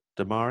Hayman.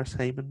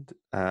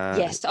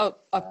 Yes.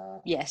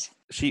 Yes.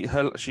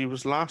 She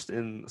was last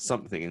in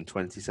something in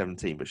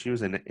 2017, but she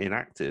was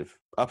inactive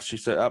up to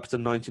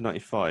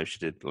 1995. She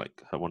did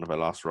one of her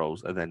last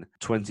roles, and then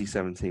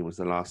 2017 was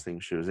the last thing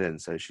she was in.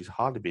 So she's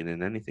hardly been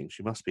in anything.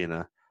 She must be in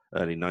her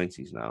early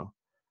 90s now.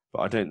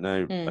 But I don't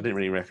know. I didn't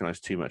really recognise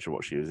too much of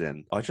what she was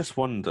in. I just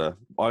wonder.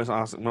 I was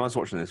asking when I was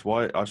watching this.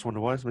 Why is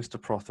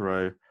Mr.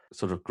 Prothero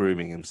sort of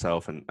grooming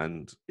himself,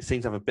 and he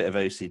seems to have a bit of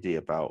OCD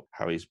about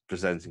how he's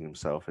presenting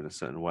himself in a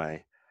certain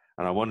way.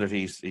 And I wonder if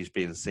he's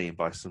being seen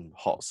by some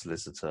hot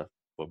solicitor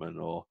woman,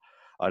 or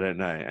I don't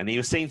know. And he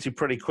was seen to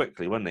pretty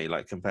quickly, wasn't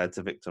he? Compared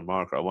to Victor and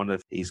Margaret. I wonder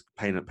if he's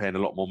paying a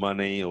lot more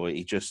money, or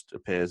he just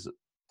appears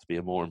to be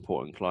a more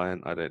important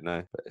client. I don't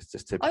know, but it's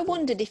just typical. I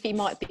wondered if he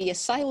might be a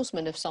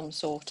salesman of some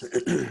sort.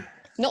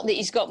 Not that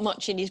he's got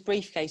much in his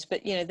briefcase,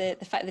 but the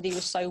fact that he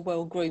was so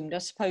well groomed, I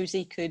suppose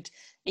he could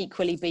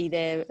equally be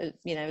there,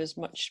 as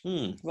much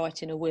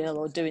writing a will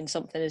or doing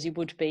something as he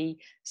would be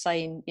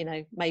saying,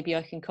 maybe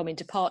I can come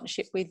into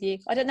partnership with you.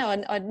 I don't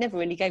know. I never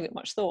really gave it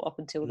much thought up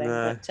until then.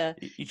 No, but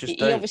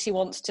he obviously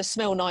wants to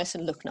smell nice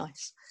and look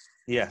nice.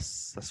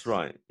 Yes, that's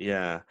right.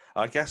 Yeah,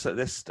 I guess at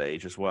this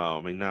stage as well.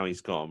 I mean, now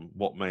he's gone.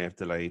 What may have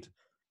delayed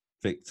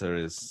Victor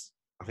is,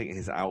 I think,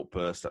 his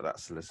outburst at that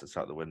solicitor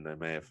out the window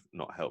may have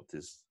not helped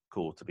his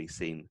call to be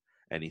seen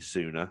any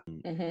sooner.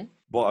 Mm-hmm.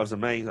 What I was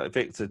amazed,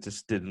 Victor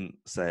just didn't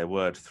say a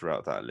word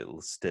throughout that little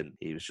stint.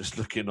 He was just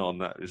looking on.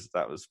 That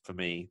was for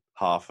me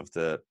half of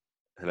the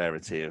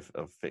hilarity of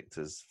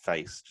Victor's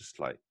face, just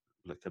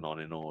looking on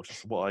in awe.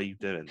 Just, what are you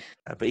doing?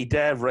 But he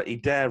dare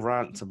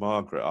rant to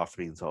Margaret after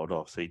being told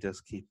off. So he does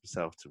keep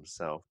himself to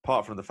himself.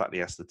 Apart from the fact that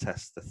he has to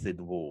test the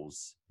thin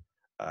walls,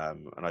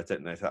 and I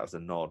don't know if that was a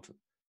nod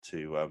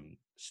to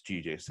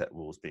studio set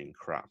walls being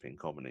crap in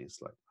comedies.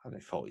 I don't know,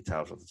 Faulty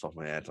Towers off the top of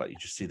my head. You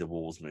just see the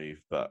walls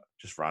move, but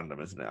just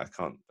random, isn't it? I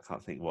can't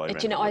think why. Do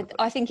you know?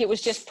 I think it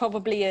was just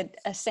probably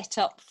a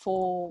setup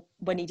for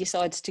when he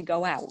decides to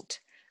go out.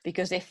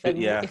 Because if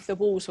the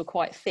walls were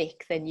quite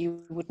thick, then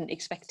you wouldn't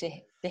expect to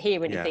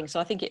hear anything. Yeah. So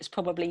I think it's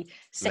probably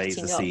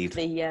setting up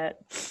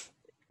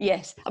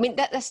Yes, I mean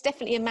that's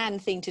definitely a man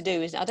thing to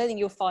do, isn't it? I don't think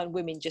you'll find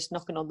women just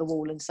knocking on the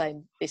wall and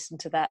saying, "Listen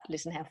to that,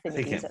 listen how thin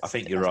it is." I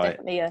think you're that's right.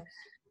 Definitely a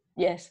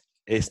yes.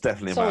 It's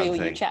definitely a Sorry, man all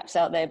you thing. chaps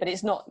out there, but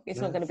it's not. It's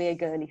No. not going to be a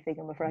girly thing,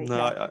 I'm afraid.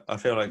 No, I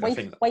feel like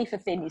Wafer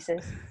thin, he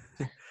says.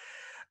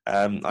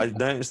 I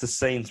noticed the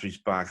Sainsbury's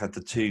bag had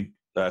the two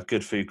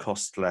 "good food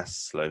costs less"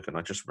 slogan.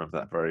 I just remember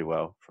that very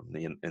well from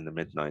in the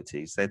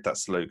mid-90s. They had that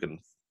slogan,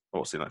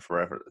 obviously, like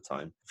forever at the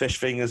time. Fish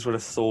fingers would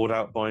have thawed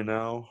out by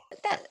now.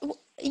 That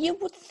you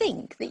would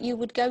think that you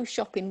would go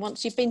shopping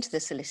once you've been to the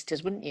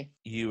solicitors, wouldn't you?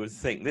 You would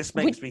think. This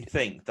makes me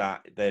think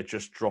that they're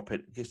just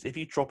dropping, because if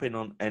you drop in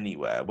on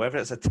anywhere, whether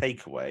it's a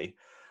takeaway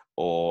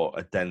or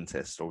a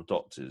dentist or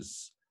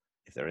doctor's,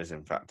 if there is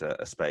in fact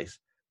a space,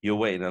 you're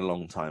waiting a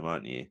long time,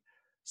 aren't you?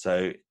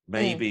 So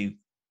maybe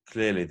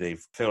clearly they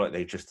feel like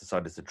they've just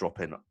decided to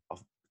drop in,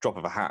 drop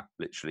of a hat,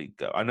 literally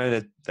go. I know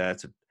they're there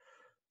to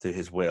do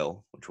his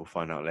will, which we'll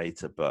find out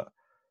later, but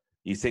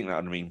you think that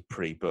would have been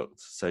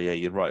pre-booked. So yeah,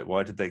 you're right.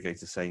 Why did they go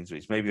to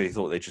Sainsbury's? Maybe they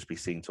thought they'd just be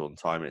seen to on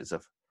time. It's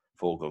a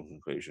foregone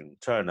conclusion.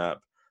 Turn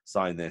up,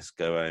 sign this,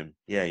 go home.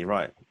 Yeah, you're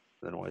right. I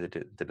don't know why they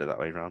did it that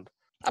way around.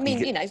 I mean,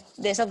 you know,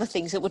 there's other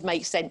things that would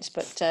make sense,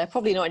 but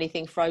probably not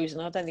anything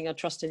frozen. I don't think I'd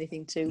trust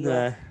anything to.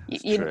 No,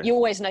 you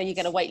always know you're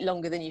going to wait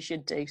longer than you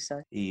should do.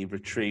 So he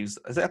retrieves.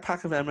 Is it a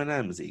pack of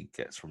M&Ms he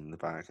gets from the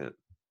bag?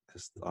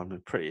 Because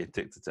I'm pretty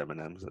addicted to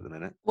M&Ms at the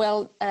minute.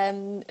 Well,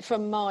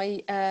 from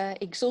my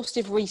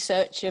exhaustive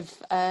research of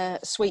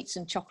sweets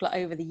and chocolate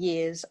over the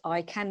years,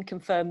 I can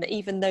confirm that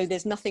even though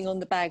there's nothing on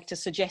the bag to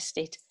suggest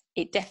it,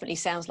 it definitely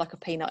sounds like a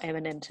peanut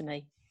M&M to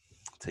me.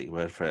 I'll take your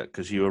word for it,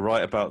 because you were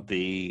right about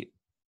the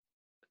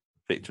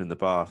Victor in the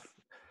bath.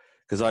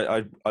 Because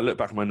I look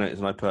back at my notes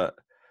and I put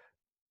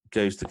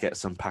goes to get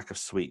some pack of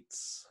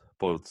sweets,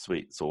 boiled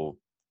sweets or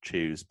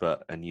chews,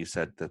 and you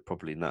said they're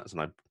probably nuts,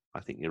 and I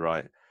think you're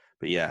right.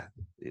 But yeah,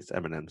 it's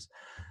M&Ms.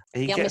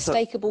 The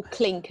unmistakable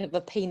clink of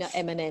a peanut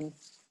M&M.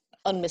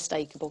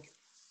 Unmistakable.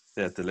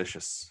 Yeah,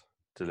 delicious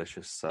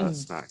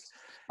snack.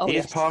 Oh, He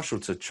yes. is partial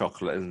to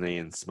chocolate, isn't he,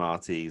 and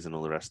Smarties and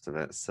all the rest of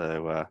it.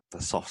 So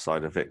the soft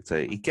side of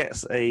Victor. He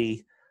gets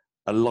a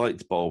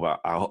light bulb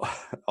out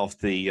of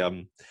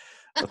the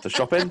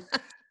shopping.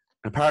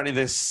 Apparently,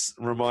 this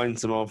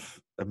reminds him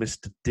of a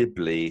Mr.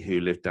 Dibley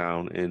who lived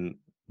down in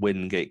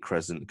Wingate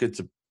Crescent.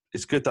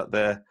 It's good that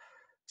they're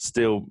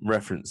still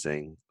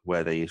referencing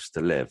where they used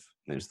to live.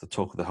 It was the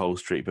talk of the whole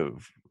street, but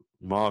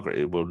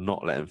Margaret will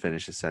not let him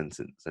finish a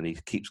sentence, and he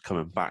keeps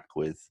coming back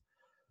with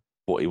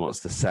what he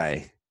wants to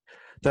say.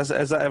 Has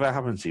that ever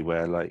happened to you,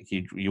 where like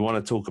you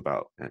want to talk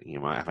about, you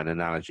might have an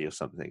analogy or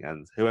something,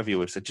 and whoever you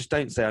would say, just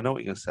don't say, I know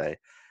what you're going to say,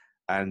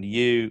 and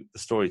you, the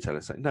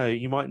storyteller, say, no,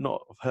 you might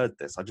not have heard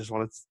this, I just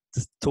wanted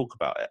to talk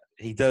about it.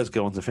 He does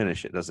go on to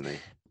finish it, doesn't he?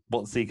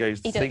 Once he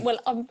goes to think... Well,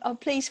 I'm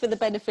pleased for the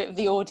benefit of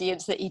the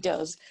audience that he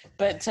does,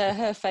 but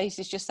her face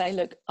is just saying,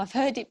 look, I've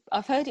heard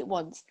it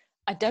once,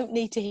 I don't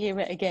need to hear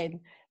it again.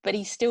 But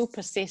he still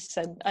persists,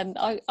 and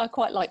I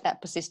quite like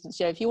that persistence.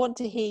 You know, if you want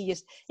to hear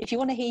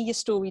your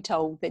story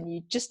told, then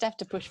you just have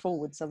to push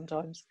forward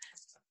sometimes.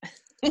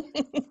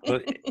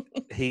 But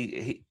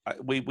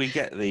we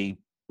get the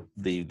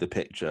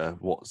picture.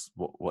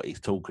 What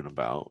he's talking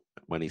about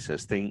when he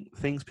says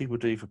things people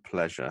do for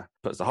pleasure.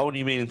 Puts a whole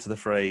new meaning to the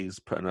phrase,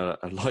 putting a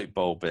light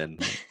bulb in.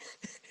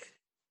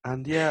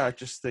 And yeah, I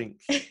just think,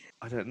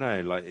 I don't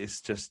know. Like,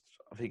 it's just,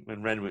 I think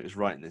when Renwick was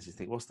writing this, you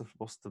think,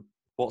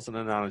 what's an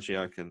analogy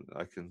I can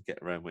get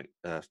Renwick,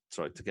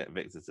 to get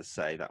Victor to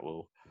say that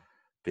will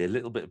be a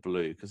little bit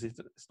blue, because it's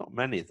not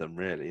many of them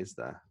really, is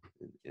there,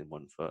 in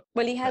 1 foot?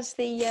 Well, he has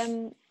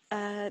the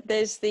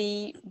there's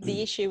the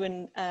issue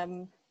in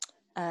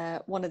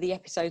one of the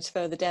episodes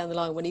further down the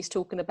line when he's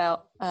talking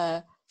about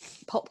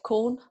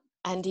popcorn,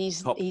 and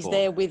he's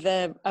there with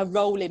a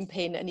rolling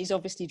pin, and he's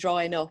obviously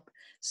drying up.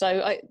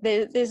 So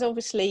there's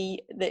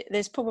obviously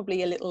there's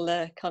probably a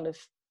little kind of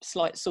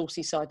slight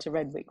saucy side to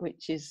Renwick,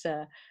 which is.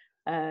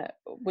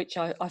 Which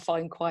I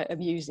find quite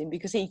amusing,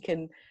 because he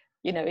can,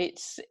 you know,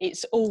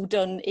 it's all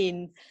done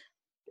in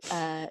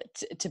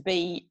to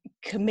be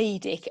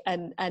comedic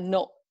and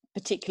not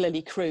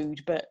particularly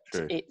crude, but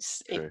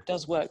it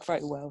does work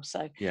very well.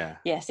 So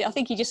yes, I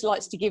think he just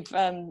likes to give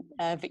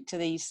Victor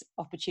these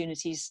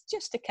opportunities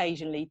just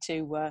occasionally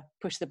to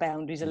push the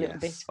boundaries a little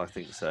bit. I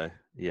think so.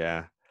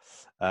 Yeah,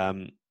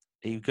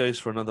 he goes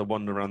for another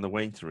wander around the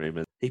waiting room,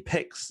 and he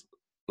picks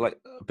like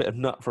a bit of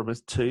nut from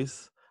his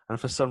tooth. And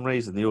for some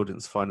reason, the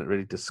audience find it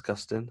really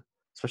disgusting,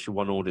 especially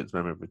one audience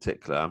member in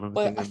particular.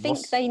 I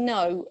think they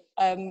know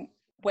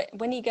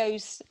when he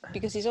goes,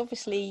 because he's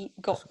obviously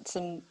got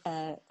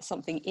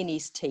something in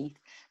his teeth.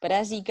 But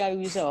as he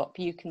goes up,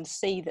 you can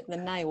see that the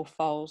nail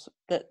files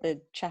that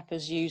the chap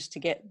has used to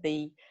get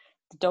the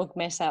dog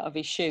mess out of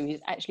his shoe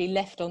is actually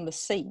left on the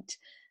seat.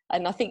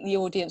 And I think the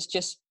audience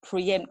just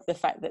preempt the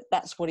fact that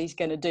that's what he's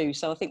going to do.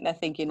 So I think they're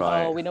thinking,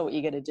 right. Oh, we know what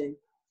you're going to do.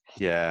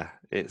 Yeah,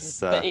 it's...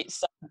 But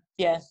it's,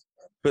 yeah.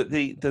 But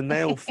the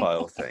nail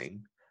file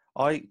thing,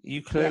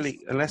 you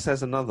clearly, unless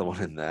there's another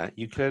one in there,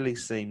 you clearly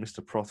see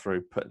Mr.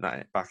 Prothero putting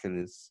that back in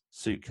his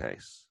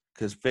suitcase,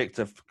 because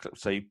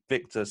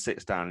Victor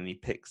sits down and he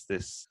picks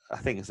this, I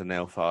think it's a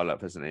nail file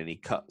up, isn't it? And he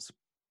cuts,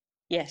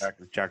 Yes.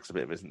 jags a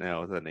bit of his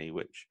nail, doesn't he?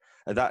 Which,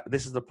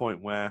 this is the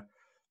point where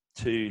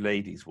two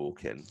ladies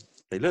walk in.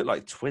 They look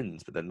like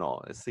twins, but they're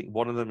not. I think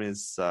one of them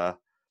is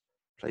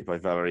played by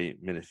Valerie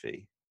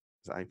Menifee.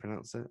 Is that how you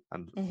pronounce it?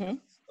 And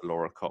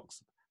Laura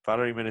Cox.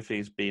 Valerie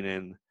Menifee's been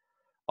in,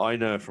 I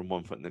know her from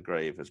One Foot in the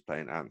Grave as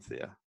playing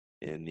Anthea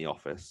in The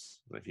Office,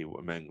 if you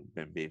remember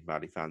being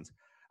Valley fans.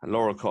 And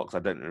Laura Cox, I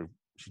don't know,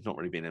 she's not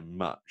really been in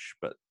much,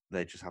 but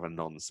they just have a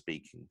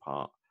non-speaking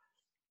part.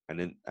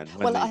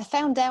 I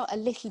found out a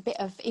little bit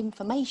of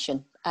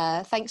information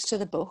thanks to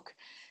the book.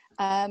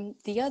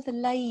 The other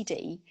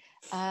lady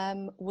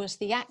was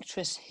the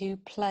actress who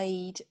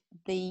played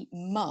the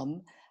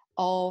mum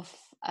of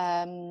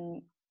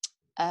the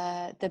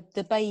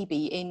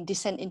baby in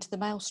Descent into the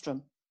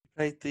Maelstrom.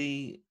 Played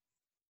the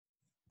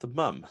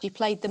mum. She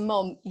played the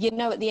mum. You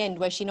know, at the end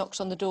where she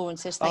knocks on the door and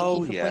says, "Thank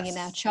you for bringing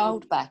our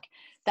child back."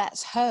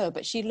 That's her,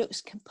 but she looks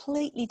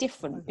completely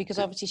different because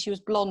obviously she was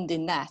blonde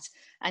in that,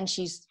 and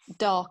she's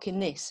dark in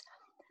this.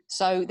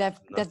 So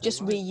they've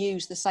just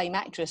reused the same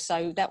actress.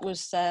 So that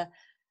was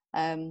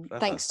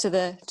thanks to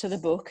the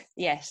book.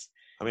 Yes.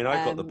 I mean,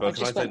 I got the book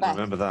and I don't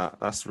remember that.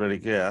 That's really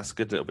good. That's a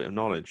good little bit of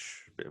knowledge,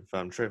 bit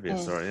of trivia.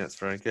 Sorry, that's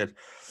very good.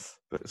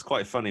 But it's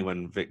quite funny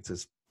when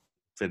Victor's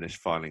finished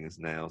filing his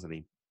nails and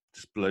he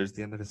just blows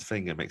the end of his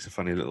finger, makes a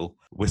funny little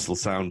whistle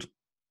sound,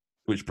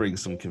 which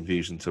brings some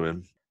confusion to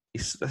him. I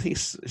think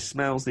he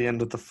smells the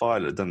end of the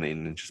filer, doesn't he,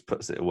 and just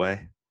puts it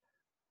away.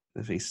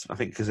 I think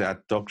because it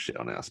had dog shit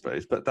on it, I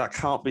suppose. But that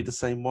can't be the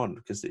same one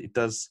because it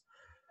does.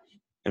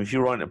 And if you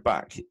write it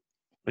back,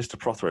 Mr.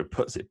 Prothero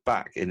puts it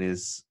back in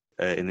his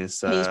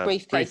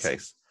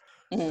briefcase.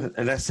 Mm-hmm.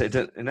 Unless he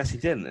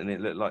didn't, and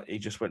it looked like he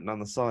just went down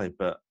the side.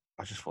 But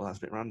I just thought that's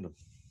a bit random.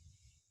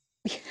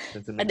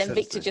 And then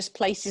Victor just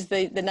places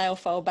the nail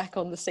file back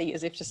on the seat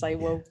as if to say,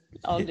 well,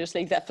 I'll just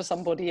leave that for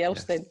somebody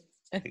else then.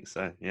 I think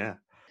so, yeah.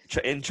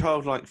 In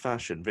childlike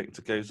fashion,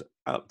 Victor goes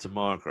up to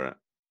Margaret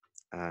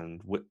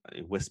and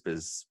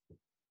whispers,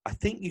 I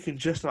think you can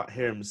just like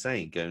hear him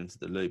saying, going to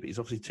the loo, but he's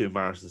obviously too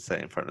embarrassed to say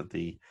it in front of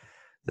the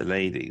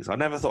ladies. I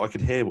never thought I could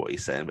hear what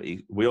he's saying, but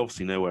we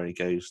obviously know where he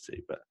goes to,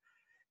 but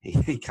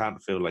he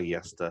can't feel like he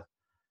has to.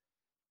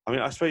 I mean,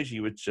 I suppose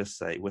you would just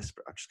say,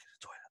 whisper, I'm just going to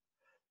the toilet.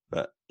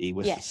 But he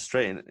whispers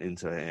straight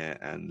into her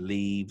and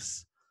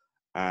leaves.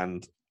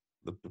 And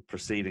the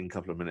preceding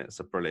couple of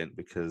minutes are brilliant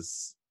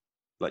because,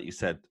 like you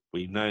said,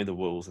 we know the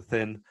walls are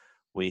thin.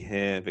 We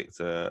hear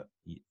Victor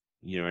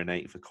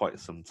urinate for quite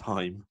some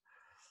time,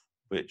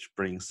 which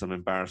brings some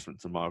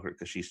embarrassment to Margaret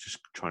because she's just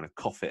trying to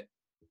cough it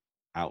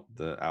out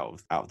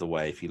of the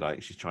way, if you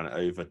like. She's trying to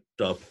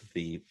overdub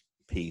the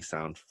P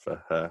sound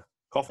for her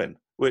coughing,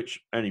 which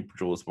only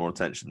draws more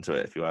attention to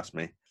it, if you ask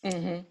me.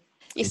 Mm-hmm.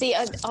 You see,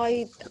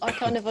 I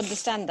kind of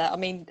understand that. I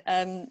mean,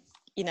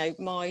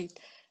 my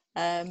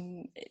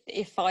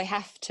if I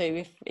have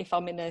to, if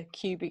I'm in a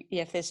cubicle,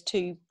 if there's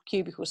two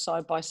cubicles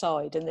side by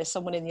side and there's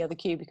someone in the other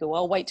cubicle,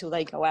 I'll wait till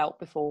they go out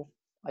before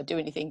I do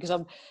anything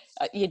because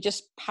you're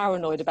just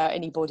paranoid about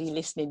anybody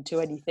listening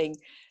to anything.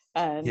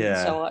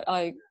 So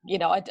I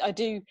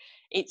do.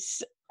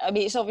 It's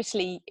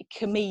obviously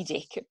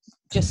comedic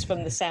just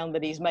from the sound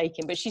that he's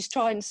making, but she's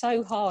trying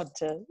so hard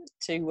to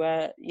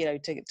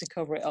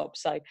cover it up.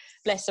 So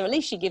bless her. At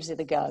least she gives it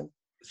a go.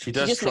 She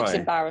does. She just try. looks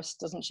embarrassed,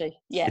 doesn't she?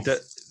 Yes.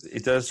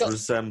 It does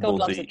resemble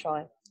God loves a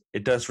try.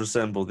 It does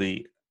resemble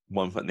the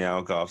One Foot in the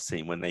Algarve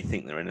scene when they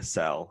think they're in a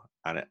cell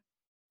and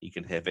you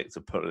can hear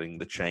Victor pulling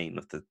the chain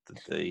of the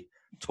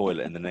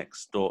toilet in the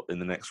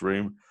next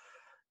room.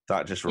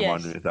 That just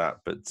reminded me of that.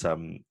 But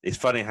it's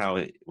funny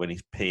how when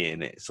he's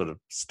peeing, it sort of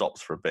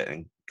stops for a bit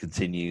and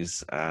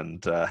continues.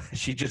 And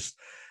she just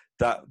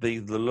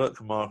the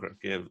look Margaret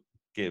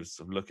gives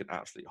of looking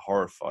absolutely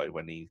horrified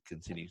when he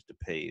continues to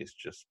pee is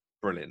just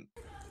brilliant.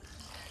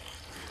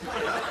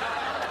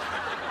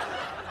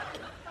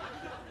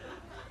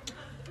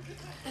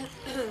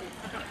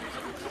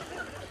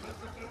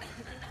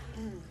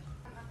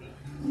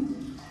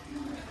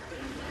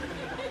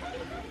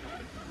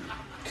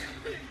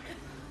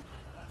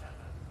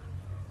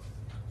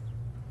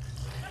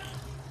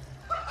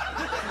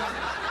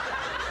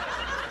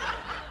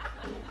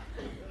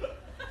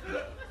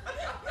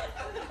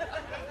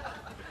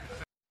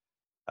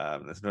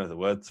 There's no other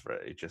words for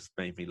it. It just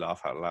made me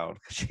laugh out loud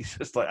because she's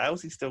just like,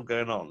 "How's he still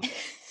going on?"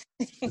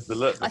 The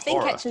look, I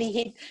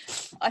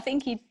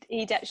think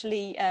he'd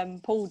actually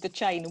pulled the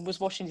chain and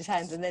was washing his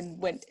hands and then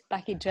went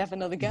back in to have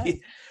another go.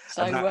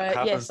 So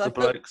happens to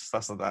blokes.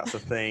 That's a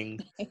thing.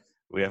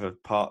 We have a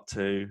part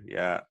 2.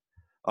 Yeah,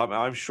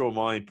 I'm sure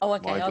my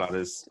bladder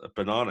is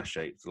banana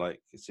shaped. Like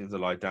as soon as I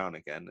lie down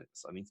again,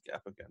 I need to get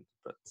up again.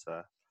 But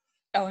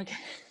okay,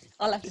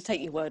 I'll have to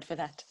take your word for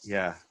that.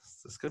 Yeah,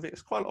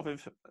 it's quite a lot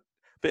of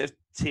bit of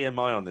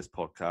TMI on this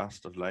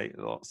podcast of late.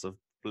 Lots of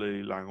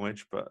blue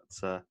language, but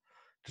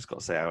just got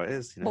to say how it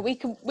is. You know? Well,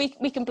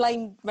 we can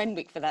blame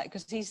Renwick for that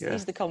because he's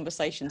the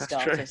conversation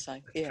starter. True. So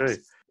true.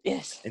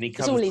 Yes, and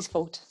it's all his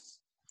fault.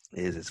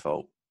 It is his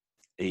fault.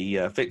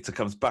 Victor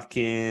comes back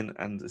in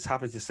and is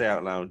happy to say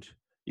out loud,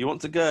 "You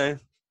want to go?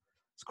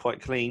 It's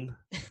quite clean."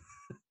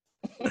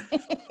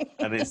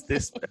 And it's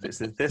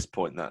at this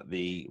point that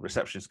the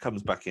receptionist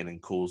comes back in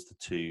and calls the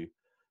two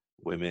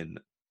women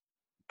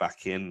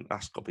back in.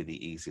 That's got to be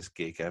the easiest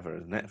gig ever,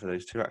 isn't it, for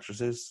those two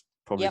actresses?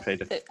 Probably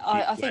paid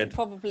I think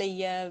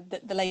probably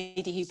the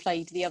lady who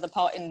played the other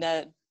part in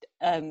the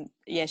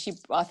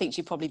I think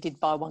she probably did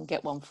buy one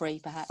get one free,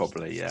 perhaps.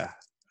 Probably, yeah.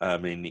 I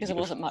mean, because there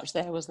wasn't much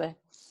there, was there?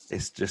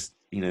 It's just,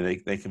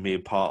 they can be a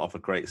part of a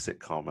great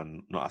sitcom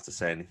and not have to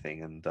say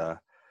anything, and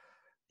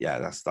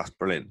that's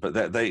brilliant. But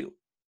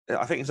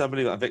I think it's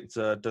unbelievable that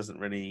Victor does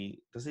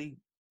he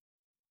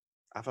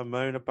have a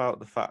moan about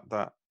the fact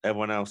that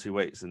everyone else who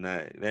waits in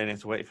there, they only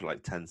have to wait for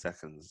like 10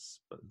 seconds,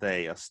 but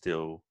they are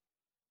still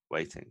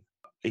waiting.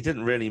 He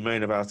didn't really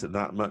moan about it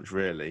that much,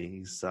 really.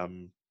 He's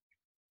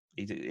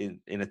he did,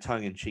 in a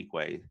tongue-in-cheek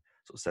way,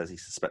 sort of says he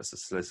suspects the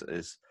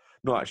solicitor's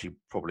not actually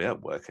probably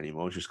at work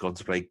anymore. He's just gone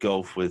to play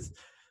golf with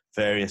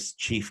various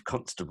chief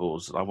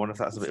constables. I wonder if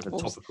that's a bit of a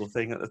topical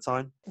thing at the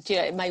time.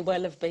 Yeah, it may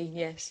well have been.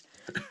 Yes,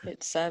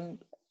 it's.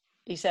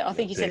 He said. I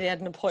think he said he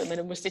had an appointment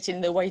and was sitting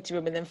in the waiting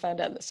room, and then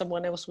found out that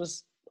someone else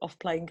was off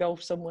playing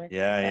golf somewhere.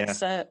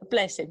 Yeah.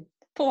 Bless him.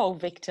 Poor old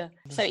Victor.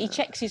 So he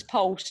checks his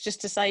pulse just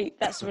to say,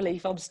 "That's a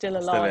relief. I'm still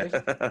alive."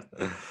 Okay.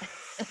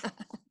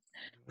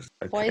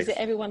 Why is it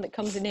everyone that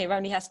comes in here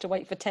only has to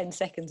wait for 10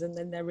 seconds and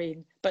then they're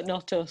in, but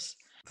not us?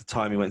 The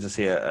time he went to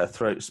see a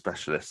throat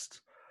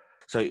specialist.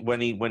 So when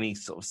he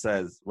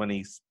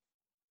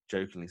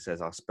jokingly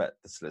says, "I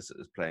expect the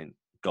solicitor's playing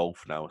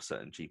golf now with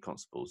certain chief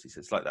constables," he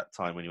says, "It's like that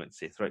time when he went to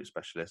see a throat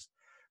specialist,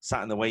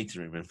 sat in the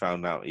waiting room and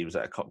found out he was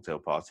at a cocktail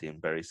party in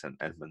Bury St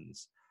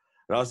Edmunds."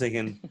 And I was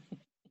thinking,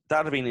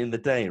 that'd have been in the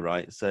day,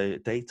 right? So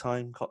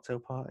daytime cocktail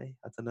party?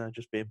 I don't know,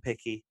 just being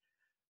picky.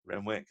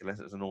 Renwick, unless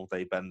it was an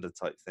all-day bender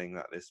type thing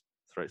that this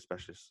throat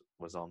specialist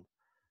was on.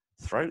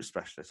 Throat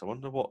specialist? I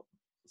wonder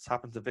what's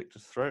happened to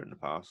Victor's throat in the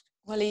past.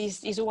 Well,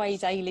 he's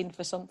always ailing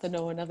for something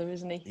or another,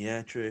 isn't he?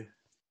 Yeah, true.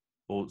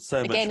 Well,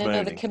 so again, much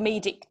another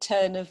moaning. comedic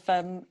turn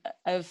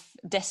of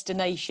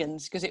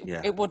destinations, because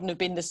it wouldn't have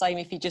been the same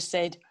if he just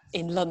said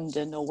in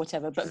London or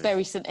whatever. But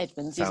Bury St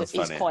Edmunds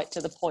is quite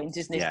to the point,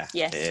 isn't it? Yeah,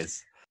 yes, it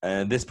is.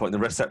 And at this point, the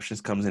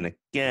receptionist comes in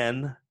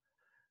again.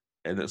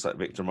 It looks like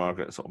Victor and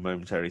Margaret sort of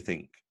momentarily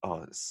think,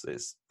 "Oh,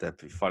 they're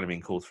finally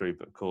being called through."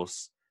 But of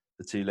course,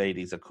 the two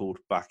ladies are called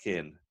back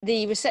in.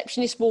 The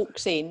receptionist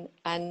walks in,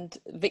 and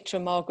Victor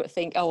and Margaret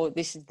think, "Oh,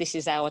 this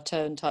is our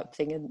turn," type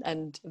thing,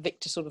 and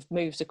Victor sort of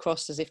moves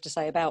across as if to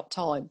say about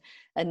time,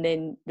 and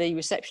then the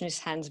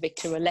receptionist hands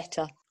Victor a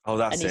letter. Oh,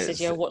 that's and he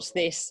says, "Yeah, what's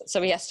this?"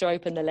 So he has to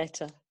open the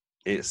letter.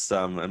 It's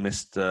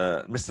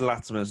Mr.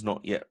 Latimer's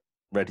not yet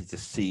ready to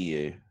see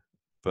you.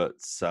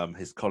 But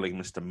his colleague,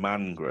 Mr.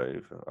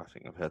 Mangrove, I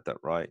think I've heard that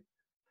right,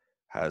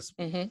 has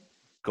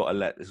got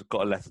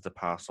a letter to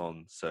pass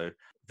on. So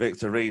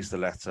Victor reads the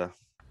letter.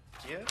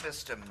 Dear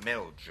Mr.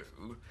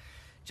 Meldrew,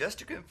 just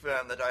to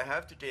confirm that I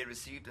have today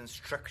received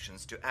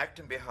instructions to act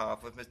on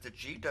behalf of Mr.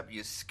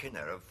 G.W.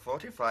 Skinner of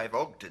 45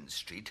 Ogden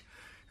Street,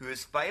 who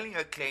is filing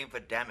a claim for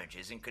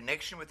damages in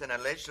connection with an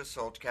alleged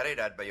assault carried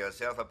out by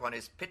yourself upon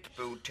his pit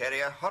bull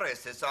terrier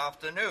Horace this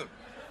afternoon,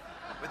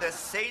 with a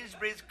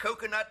Sainsbury's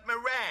coconut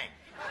meringue.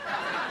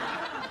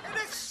 An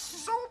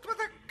assault with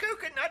a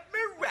coconut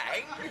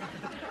meringue?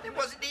 It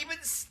wasn't even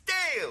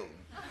stale.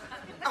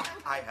 Oh,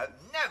 I have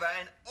never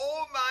in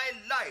all my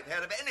life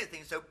heard of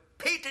anything so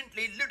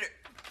patently ludicrous.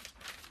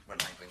 Well,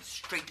 I'm going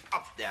straight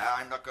up there.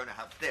 I'm not going to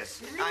have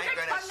this. Leave it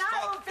for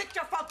now,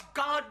 Victor, for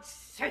God's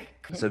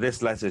sake. So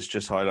this letter is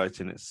just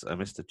highlighting it's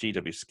Mr.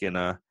 G.W.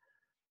 Skinner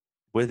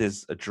with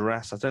his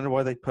address. I don't know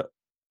why I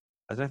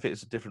don't know if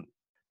it's a different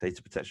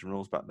data protection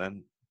rules back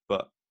then,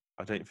 but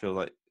I don't feel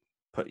like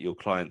put your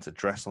client's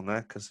address on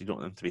there because you don't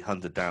want them to be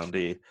hunted down, do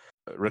you?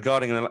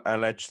 Regarding an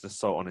alleged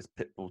assault on his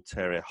pit bull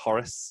terrier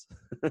Horace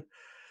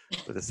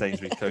with a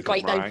Sainsbury's coconut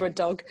great meringue. name for a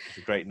dog. It's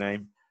a great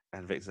name.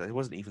 And Victor said it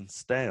wasn't even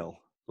stale.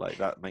 Like,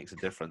 that makes a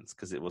difference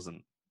because it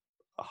wasn't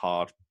a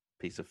hard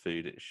piece of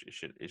food.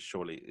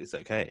 It's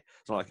okay.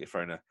 It's not like it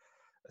throwing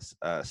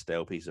a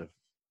stale piece of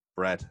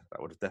bread.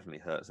 That would have definitely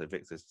hurt. So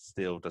Victor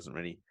still doesn't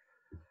really.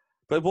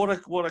 But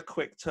what a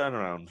quick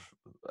turnaround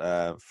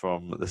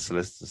from the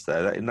solicitors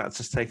there. And that's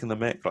just taken the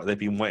mick. Like, they've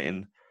been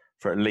waiting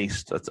for at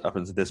least up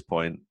until this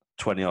point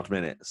 20-odd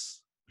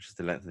minutes, which is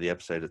the length of the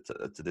episode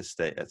to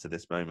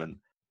this moment.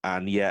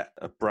 And yet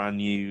a brand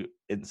new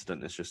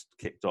incident has just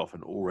kicked off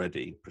and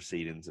already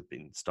proceedings have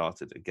been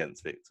started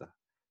against Victor.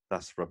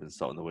 That's rubbing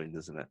salt in the wound,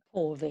 isn't it?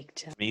 Poor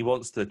Victor. I mean, he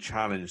wants to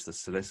challenge the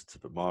solicitor,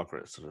 but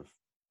Margaret sort of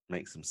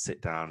makes him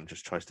sit down and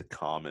just tries to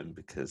calm him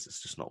because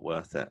it's just not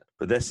worth it.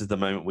 But this is the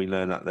moment we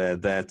learn that they're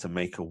there to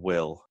make a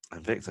will.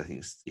 And Victor, I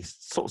think he's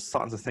sort of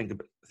starting to think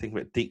of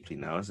it deeply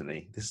now, isn't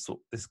he? This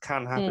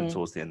can happen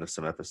towards the end of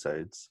some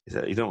episodes. He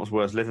said, "You don't know what's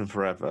worse, living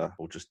forever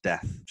or just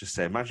death." Just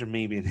say, imagine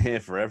me being here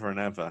forever and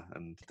ever.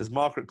 And does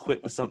Margaret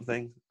quit with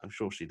something? I'm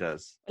sure she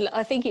does. Well,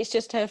 I think it's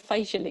just her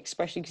facial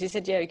expression, because he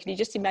said, "Yeah, can you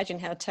just imagine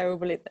how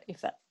terrible if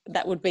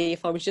that would be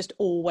if I was just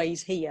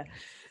always here?"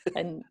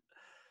 And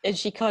and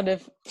she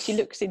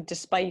looks into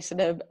space,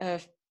 and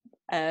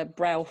her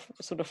brow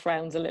sort of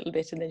frowns a little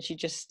bit, and then she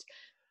just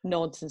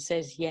nods and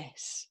says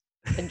yes,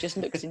 and just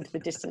looks into the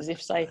distance as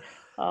if say,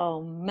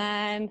 "Oh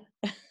man."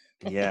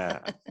 Yeah.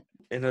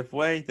 In a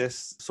way,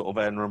 this sort of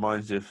end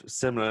reminds you of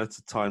similar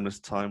to Timeless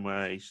Time, where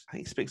I think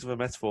he speaks of a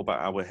metaphor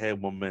about how we're here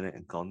one minute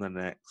and gone the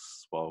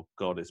next, while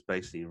God is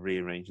basically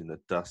rearranging the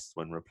dust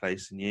when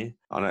replacing you.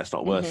 I know it's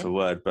not word for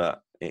word,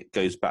 but it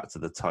goes back to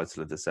the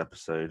title of this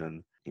episode,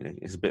 and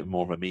it's a bit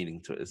more of a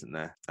meaning to it, isn't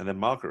there? And then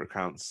Margaret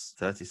recounts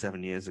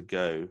 37 years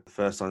ago, the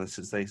first time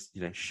since they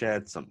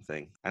shared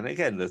something, and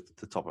again the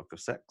topic of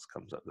sex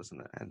comes up,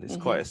 doesn't it? And it's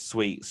quite a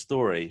sweet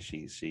story.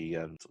 She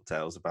sort of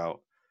tells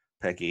about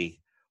Peggy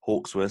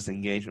Hawksworth's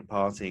engagement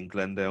party in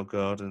Glendale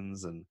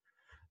Gardens, and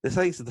this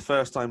is the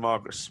first time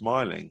Margaret's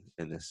smiling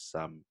in this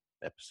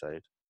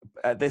episode.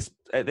 At this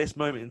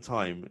moment in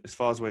time, as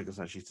far as we're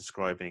concerned, she's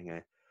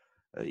describing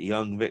a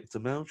young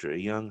Victor Meldrew, a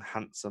young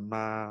handsome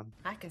man.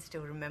 I can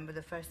still remember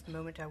the first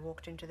moment I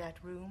walked into that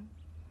room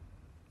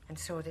and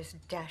saw this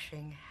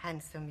dashing,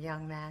 handsome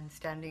young man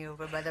standing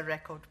over by the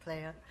record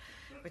player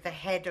with a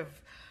head of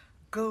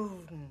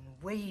golden,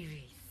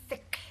 wavy,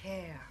 thick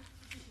hair.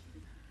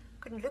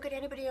 Couldn't look at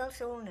anybody else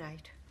all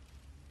night.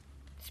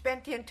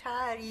 Spent the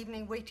entire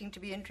evening waiting to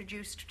be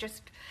introduced,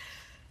 just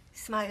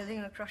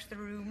smiling across the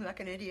room like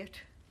an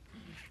idiot.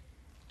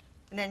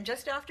 And then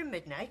just after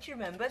midnight, you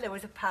remember, there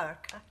was a power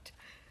cut.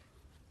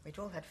 We'd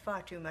all had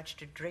far too much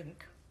to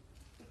drink.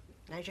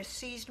 And I just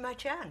seized my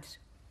chance.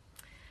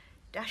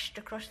 Dashed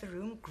across the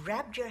room,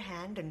 grabbed your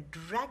hand, and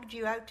dragged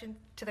you out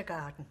into the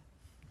garden.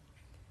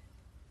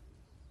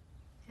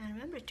 And I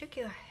remember it took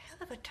you a hell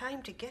of a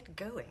time to get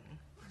going.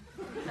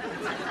 You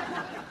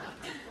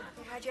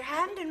had your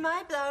hand in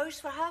my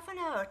blouse for half an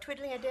hour,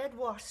 twiddling a dead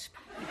wasp.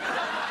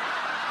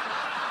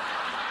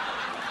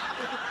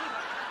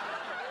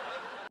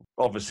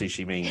 Obviously,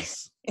 she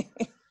means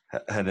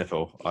her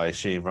nipple, I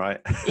assume,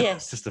 right?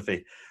 Yes. just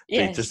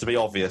to be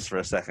obvious for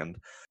a second.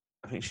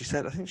 I think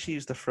she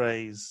used the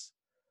phrase,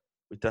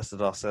 "We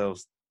dusted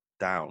ourselves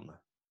down."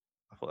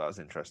 I thought that was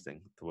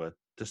interesting. The word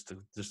just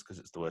because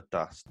it's the word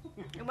dust.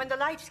 And when the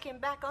lights came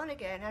back on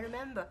again, I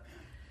remember,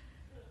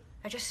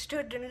 I just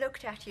stood and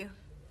looked at you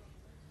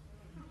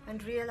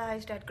and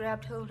realized I'd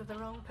grabbed hold of the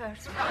wrong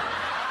person.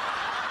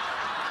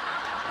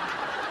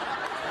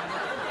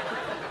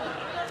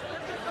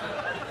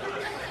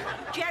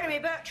 Jeremy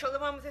Birchall, the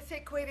one with the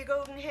thick, wavy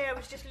golden hair,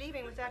 was just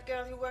leaving with that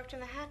girl who worked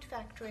in the hat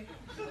factory.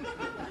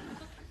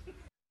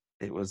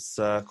 It was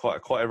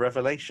quite a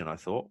revelation, I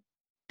thought.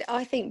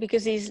 I think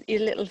because his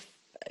little,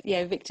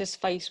 Victor's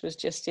face was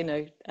just,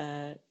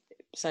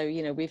 so,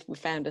 we've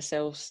found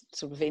ourselves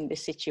sort of in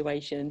this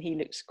situation, and he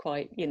looks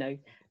quite,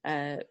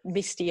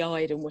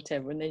 misty-eyed and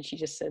whatever. And then she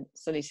just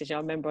suddenly said, I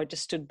remember I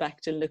just stood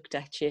back and looked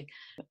at you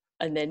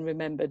and then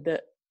remembered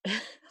that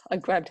I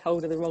grabbed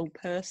hold of the wrong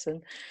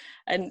person.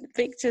 And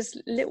Victor's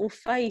little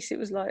face, it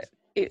was like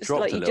you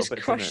just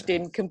crushed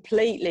him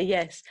completely,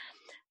 yes.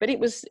 But it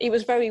was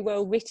very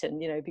well written,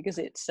 because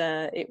it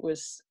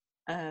was...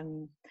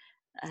 as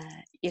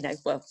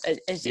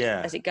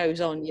it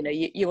goes on,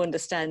 you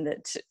understand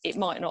that it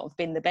might not have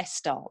been the best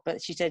start,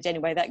 but she said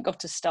anyway that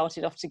got us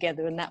started off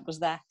together, and that was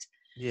that.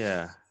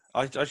 Yeah,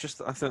 I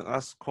think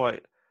that's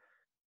quite.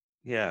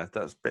 Yeah,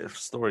 that's a bit of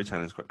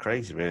storytelling is quite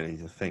crazy, really,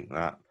 to think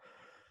that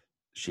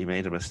she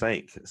made a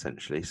mistake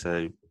essentially.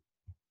 So,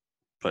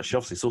 but she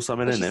obviously saw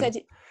something in him.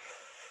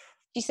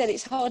 She said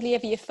it's hardly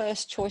ever your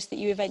first choice that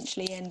you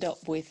eventually end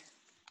up with.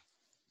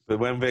 But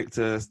when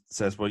Victor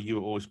says, "Well, you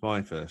were always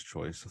my first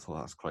choice," I thought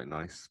that's quite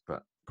nice,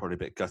 but probably a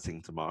bit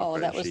gutting to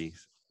Margaret.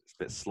 She's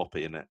a bit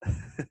sloppy in it.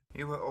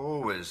 You were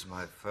always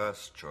my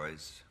first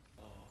choice.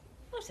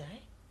 Was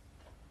I?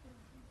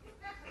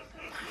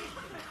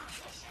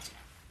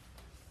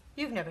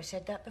 You've never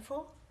said that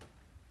before?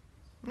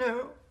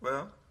 No,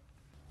 well...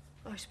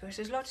 I suppose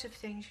there's lots of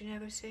things you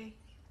never say.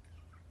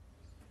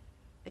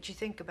 That you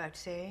think about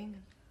saying,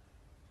 and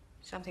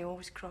something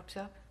always crops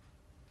up.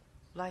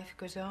 Life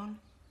goes on.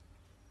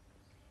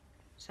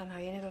 Somehow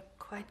you never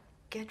quite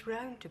get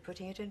round to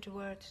putting it into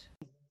words.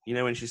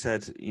 When she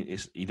said,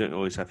 you don't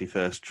always have your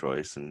first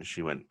choice, and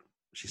she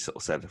sort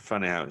of said,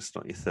 funny how it's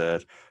not your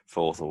third,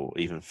 fourth, or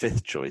even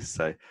fifth choice.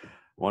 So I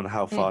wonder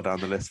how far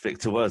down the list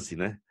Victor was,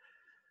 But,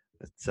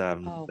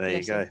 there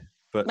you go.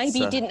 But maybe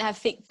he didn't have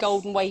thick,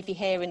 golden, wavy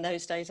hair in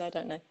those days. I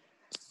don't know.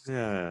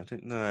 Yeah, I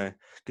don't know.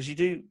 Because you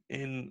do,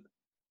 in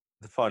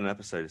the final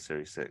episode of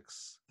Series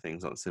 6,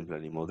 Things Aren't Simple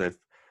Anymore,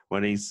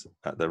 when he's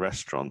at the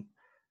restaurant,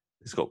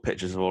 he's got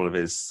pictures of all of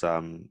his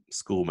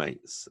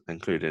schoolmates,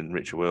 including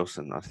Richard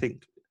Wilson. I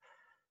think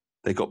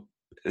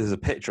there's a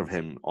picture of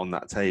him on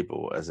that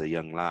table as a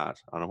young lad,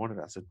 and I wonder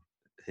if that's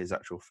his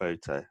actual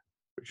photo,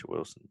 Richard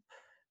Wilson.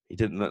 He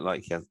didn't look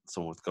like he had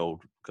someone with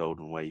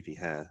golden wavy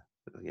hair.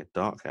 He had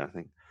dark hair, I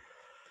think.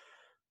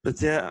 But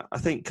yeah, I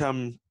think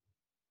some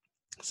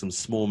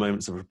small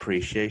moments of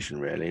appreciation,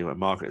 really, where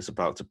Margaret's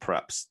about to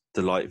perhaps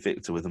delight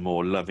Victor with the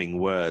more loving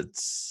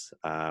words.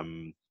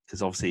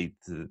 Because obviously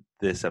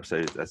this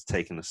episode has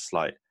taken a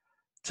slight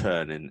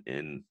turn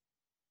in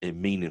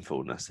in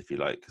meaningfulness, if you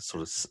like.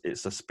 Sort of,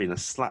 it's just been a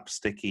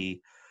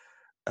slapsticky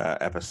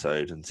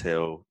episode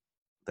until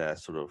their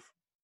sort of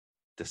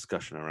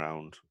discussion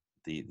around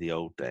the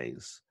old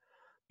days.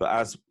 But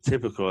as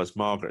typical as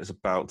Margaret is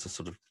about to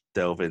sort of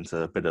delve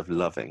into a bit of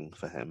loving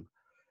for him,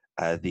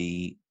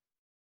 the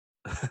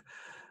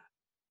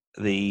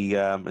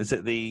is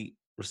it the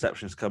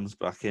receptionist comes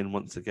back in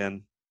once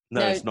again?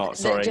 No, it's not.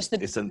 Sorry,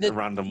 it's a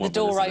random woman. The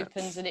door isn't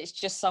opens and it's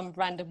just some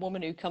random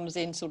woman who comes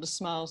in, sort of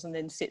smiles and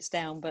then sits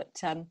down. But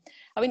I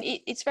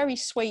mean, it's very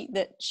sweet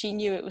that she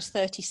knew it was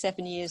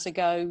 37 years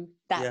ago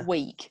that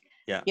week.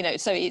 Yeah. You know,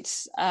 so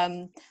it's.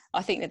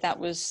 I think that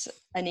was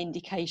an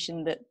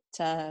indication that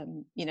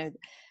you know,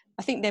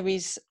 I think there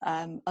is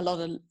a lot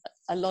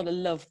of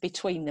love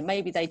between them.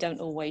 Maybe they don't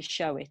always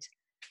show it,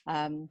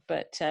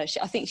 but I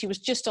think she was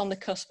just on the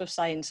cusp of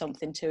saying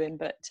something to him.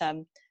 But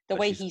the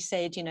way he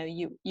said, you know,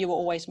 you were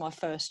always my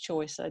first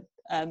choice.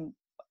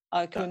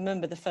 I can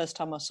remember the first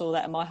time I saw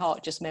that, and my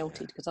heart just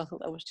melted because I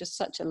thought that was just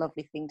such a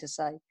lovely thing to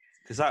say.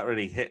 Because that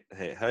really hit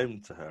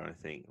home to her. I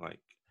think, like,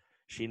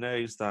 she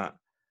knows that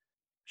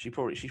she's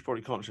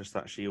probably conscious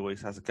that she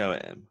always has a go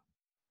at him,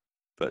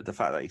 but the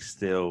fact that he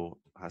still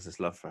has this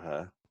love for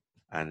her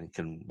and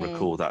can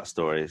recall that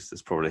story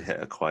has probably hit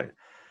her quite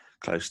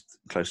close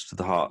to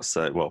the heart.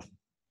 So, well,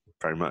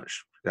 very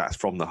much that's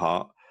from the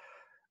heart.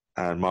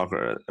 And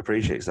Margaret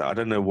appreciates that. I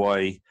don't know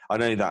why. I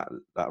know that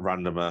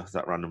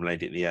random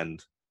lady at the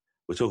end.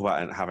 We talk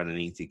about having an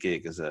easy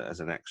gig as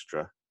an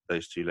extra.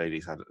 Those two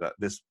ladies had that.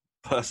 This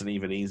person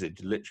even easy.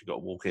 Literally got to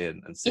walk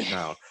in and sit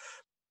down.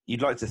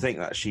 You'd like to think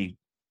that she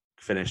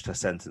finished her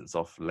sentence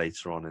off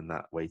later on in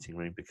that waiting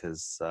room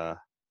because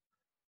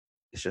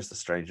it's just a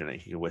stranger and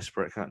you can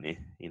whisper it, can't you?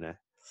 You know.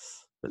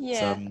 But,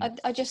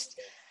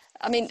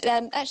 I mean,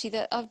 actually,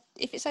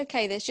 if it's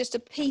okay, there's just a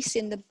piece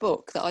in the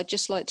book that I'd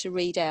just like to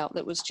read out.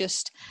 That was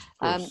just,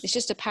 it's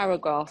just a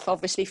paragraph,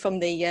 obviously from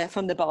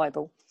the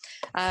Bible.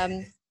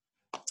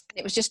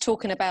 It was just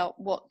talking about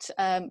what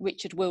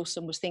Richard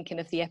Wilson was thinking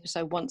of the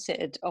episode once it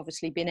had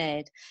obviously been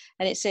aired,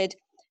 and it said,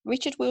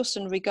 Richard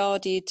Wilson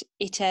regarded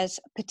it as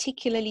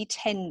particularly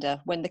tender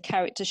when the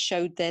characters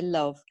showed their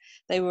love.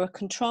 They were a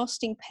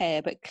contrasting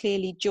pair, but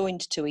clearly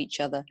joined to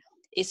each other.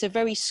 It's a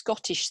very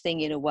Scottish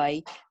thing in a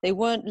way. They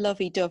weren't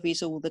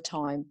lovey-doveys all the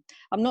time.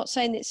 I'm not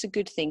saying it's a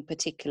good thing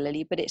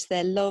particularly, but it's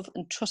their love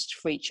and trust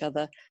for each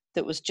other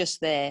that was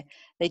just there.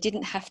 They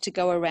didn't have to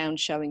go around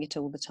showing it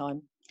all the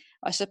time.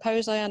 I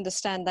suppose I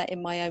understand that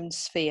in my own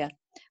sphere.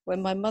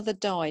 When my mother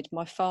died,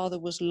 my father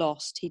was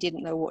lost. He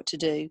didn't know what to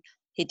do.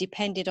 He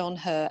depended on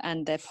her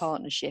and their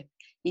partnership.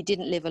 He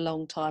didn't live a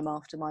long time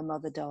after my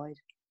mother died.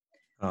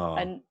 Oh,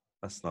 and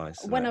that's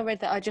nice. When I read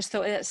that, I just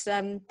thought that's...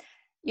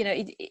 you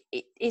know,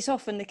 it's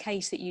often the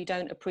case that you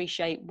don't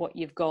appreciate what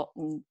you've got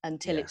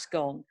until it's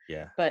gone.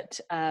 Yeah. But,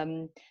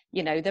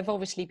 you know, they've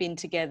obviously been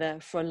together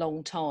for a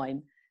long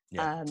time.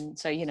 Yeah.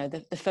 So, you know,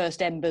 the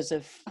first embers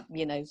of,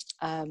 you know,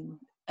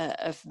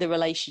 of the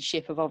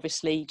relationship have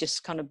obviously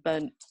just kind of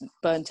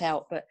burnt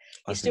out. But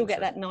you still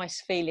get that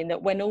nice feeling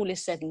that when all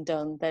is said and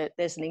done,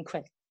 there's an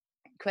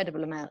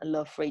incredible amount of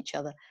love for each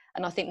other.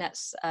 And I think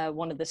that's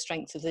one of the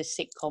strengths of this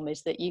sitcom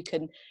is that you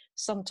can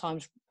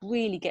sometimes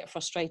really get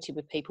frustrated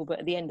with people, but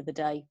at the end of the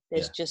day,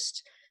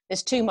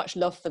 there's too much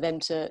love for them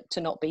to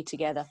not be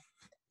together,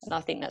 and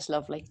I think that's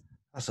lovely.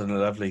 That's a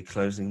lovely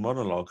closing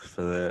monologue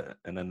for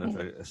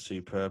a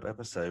superb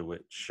episode.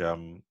 Which,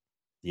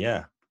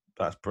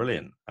 that's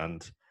brilliant.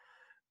 And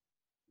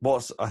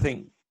I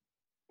think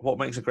what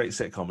makes a great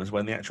sitcom is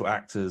when the actual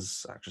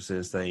actresses,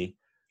 they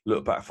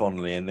look back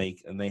fondly and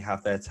they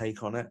have their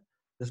take on it.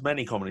 There's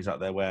many comedies out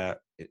there where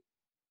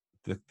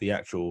the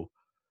actual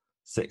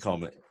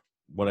sitcom,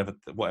 whatever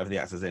the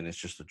actor's in, it's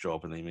just a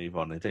job and they move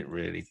on. They don't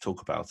really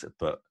talk about it.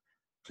 But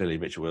clearly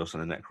Richard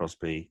Wilson, Annette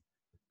Crosby,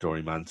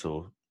 Doreen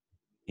Mantle,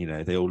 you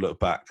know, they all look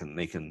back and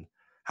they can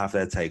have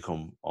their take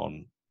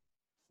on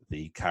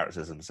the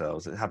characters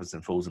themselves. It happens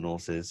in Fools and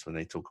Horses when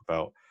they talk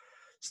about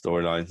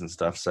storylines and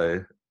stuff.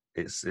 So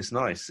it's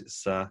nice.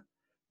 It's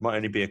might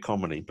only be a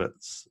comedy, but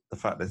the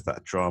fact there's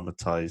that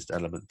dramatized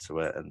element to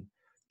it and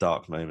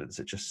dark moments,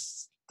 it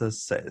just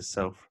does set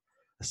itself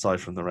aside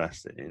from the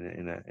rest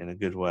in a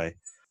good way.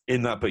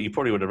 In that, but you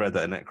probably would have read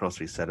that Annette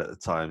Crosby said at the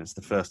time, it's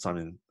the first time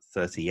in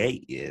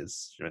 38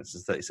 years, she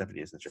mentions 37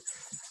 years,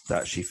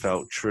 that she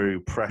felt true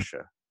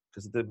pressure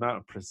because of the amount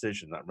of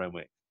precision that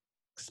Renwick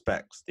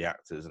expects the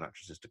actors and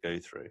actresses to go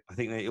through. I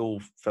think they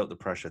all felt the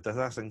pressure.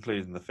 That's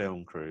including the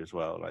film crew as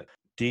well. Like,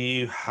 do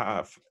you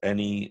have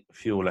any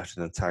fuel left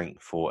in the tank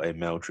for a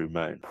Meldrew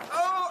moan?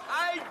 Oh,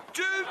 I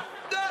do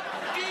not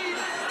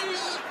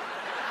believe...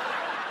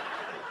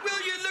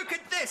 Will you look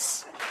at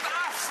this?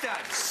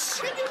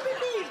 Bastards! Can you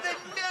believe the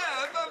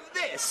nerve of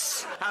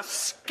this? I'll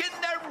skin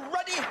their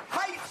ruddy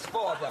hides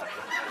for them.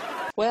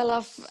 Well,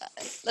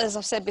 as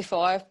I've said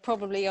before, I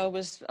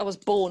was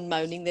born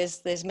moaning.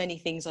 There's many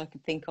things I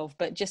could think of,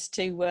 but just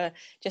to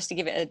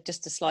give it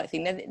a slight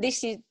thing. Now,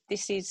 this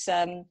is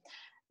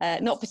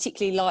not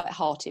particularly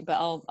light-hearted, but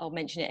I'll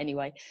mention it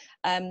anyway.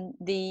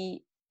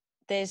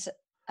 There's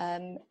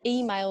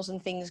emails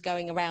and things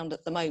going around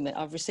at the moment.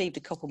 I've received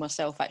a couple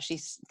myself, actually,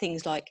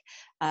 things like,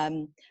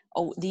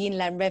 the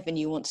Inland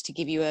Revenue wants to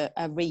give you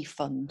a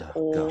refund,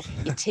 or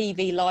your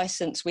TV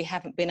license, we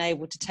haven't been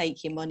able to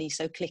take your money,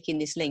 so click in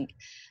this link.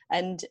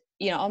 And,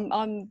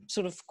 I'm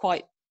sort of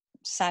quite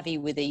savvy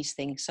with these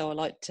things, so I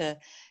like to,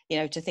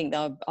 to think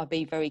that I'll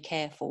be very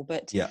careful.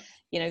 But,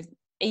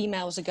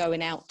 emails are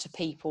going out to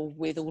people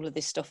with all of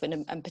this stuff,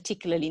 and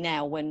particularly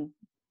now when,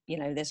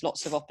 there's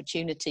lots of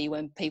opportunity,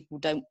 when people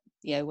don't,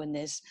 when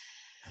there's,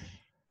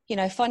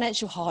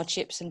 financial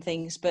hardships and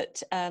things,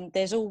 but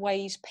there's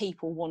always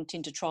people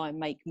wanting to try and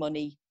make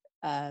money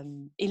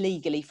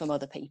illegally from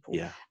other people.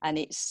 Yeah. And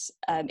it's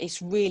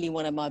really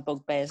one of my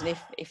bugbears. And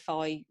if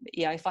I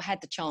had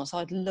the chance,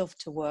 I'd love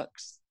to work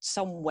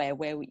somewhere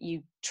where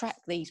you track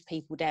these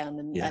people down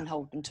and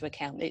hold them to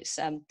account. It's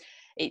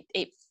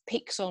it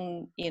picks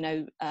on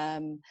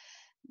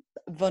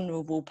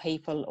vulnerable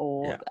people,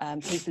 or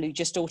people who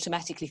just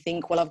automatically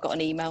think, well, I've got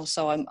an email,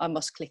 so I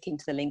must click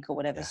into the link or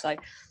whatever. So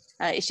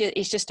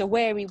it's just a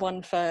wary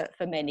one for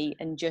many,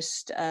 and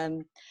just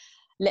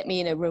let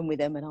me in a room with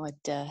them and I'd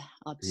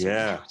sort it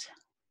out.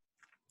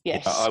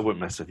 Yes. I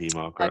wouldn't mess with you,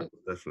 Margaret.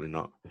 Definitely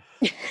not.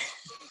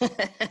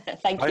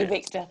 Thank you,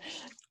 Victor.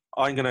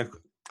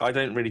 I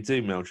don't really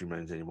do Mildred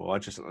moans anymore. I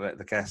just let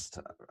the guest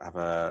have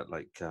a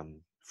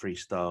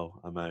freestyle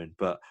a moan.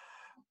 But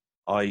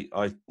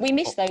we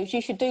miss those.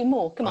 You should do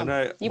more. Come on.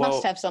 I know, you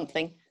must have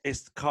something.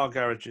 It's the car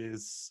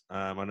garages.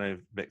 I know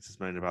Victor's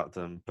moaned about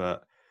them,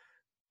 but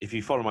if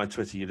you follow my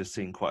Twitter, you'd have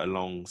seen quite a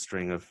long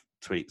string of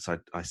tweets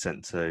I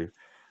sent to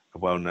a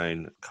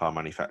well-known car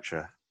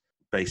manufacturer.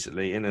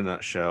 Basically, in a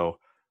nutshell,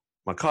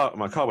 my car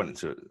went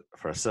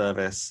for a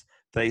service.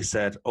 They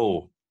said,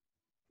 "Oh,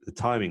 the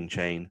timing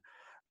chain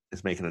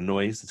is making a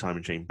noise." The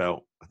timing chain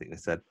belt, I think they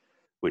said,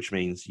 which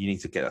means you need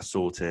to get that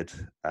sorted,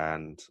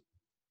 and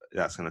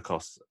that's going to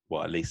cost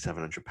at least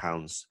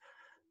 £700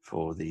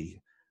 for the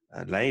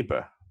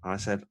labour. And I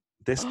said,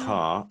 this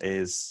car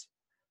is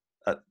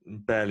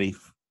barely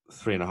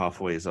 3.5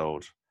 4 years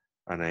old,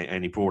 and I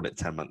only brought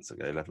it 11 months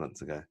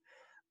ago,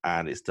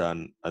 and it's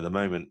done at the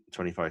moment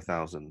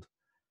 25,000.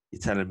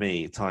 You're telling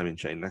me timing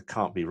chain? That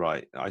can't be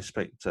right. I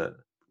spoke to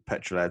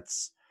petrol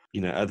heads,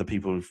 other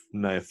people who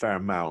know a fair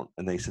amount,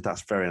 and they said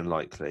that's very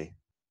unlikely.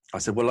 I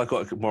said, well, I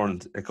got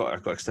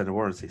extended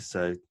warranty,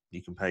 so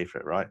you can pay for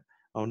it, right?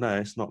 Oh no,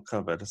 it's not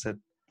covered. I said,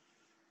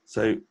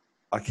 so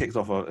I kicked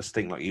off a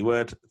stink like you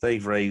would.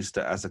 They've raised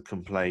it as a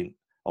complaint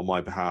on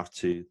my behalf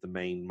to the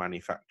main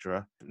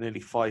manufacturer. Nearly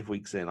 5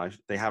 weeks in,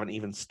 they haven't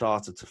even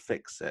started to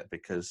fix it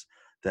because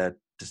they're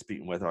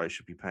disputing whether I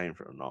should be paying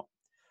for it or not.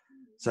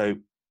 So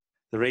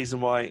the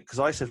reason why, because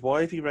I said,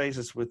 why have you raised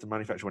this with the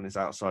manufacturer when it's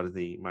outside of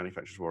the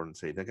manufacturer's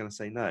warranty? They're going to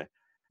say no.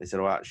 They said,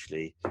 well,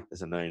 actually,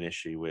 there's a known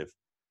issue with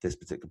this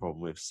particular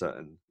problem with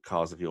certain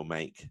cars of your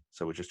make.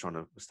 So we're just trying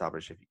to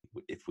establish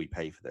if we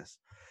pay for this.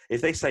 If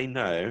they say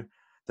no,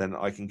 then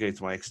I can go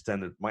to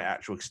my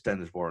actual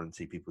extended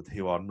warranty people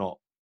who are not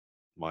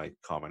my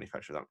car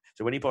manufacturer.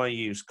 So when you buy a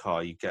used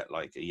car, you get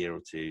like a year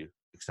or two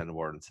extended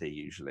warranty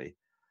usually.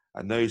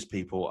 And those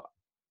people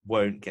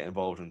won't get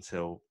involved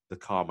until the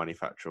car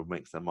manufacturer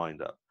makes their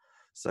mind up.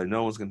 So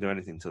no one's going to do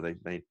anything until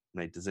they've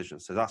made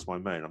decisions. So that's my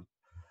moan.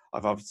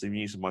 I've obviously been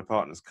using my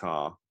partner's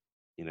car,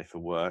 for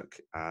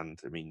work, and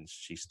it means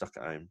she's stuck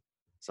at home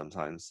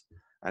sometimes,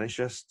 and it's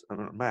just a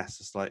mess.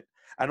 It's like,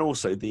 and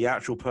also the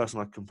actual person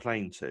I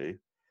complained to,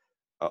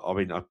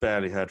 I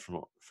barely heard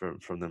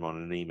from them on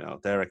an email.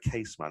 They're a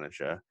case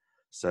manager,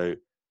 so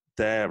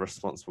they're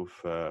responsible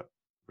for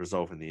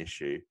resolving the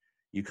issue.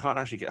 You can't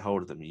actually get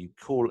hold of them. You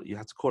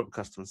have to call up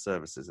customer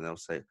services, and they'll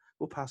say,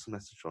 we'll pass a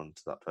message on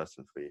to that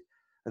person for you,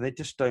 and they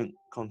just don't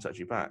contact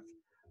you back.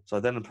 So I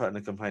then put in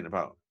a complaint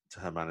to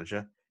her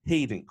manager.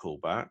 He didn't call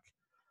back.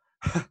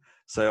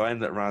 So I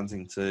ended up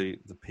ranting to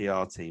the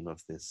PR team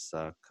of this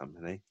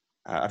company.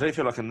 I don't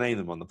feel like I name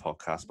them on the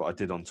podcast, but I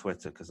did on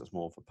Twitter because it's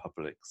more of a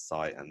public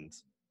site and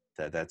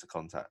they're there to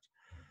contact.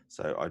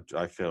 So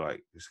I feel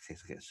like it's a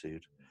case I get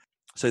sued.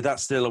 So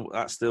that's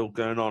still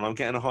going on. I'm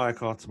getting a hire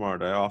car tomorrow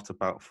though, after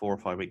about 4 or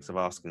 5 weeks of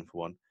asking for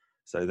one.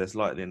 So there's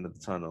light at the end of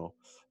the tunnel.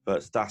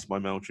 But that's my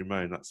Mildred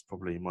moan. That's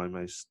probably my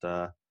most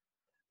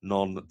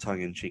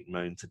non-tongue-in-cheek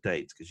moan to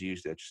date, because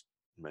usually I just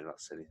moan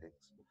about silly things.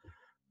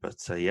 But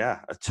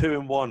a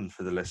 2-in-1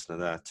 for the listener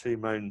there. 2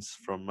 moans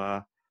from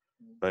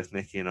both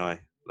Nikki and I.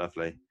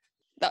 Lovely.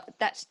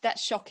 That's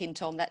shocking,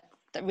 Tom. That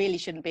really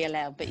shouldn't be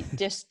allowed. But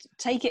just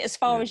take it as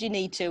far as you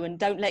need to, and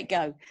don't let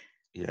go.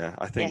 Yeah,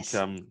 I think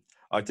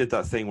I did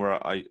that thing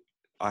where I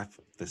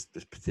this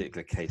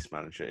particular case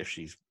manager, if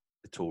she's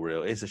at all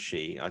real, is a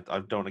she. I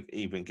don't want to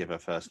even give her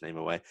first name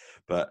away,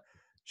 but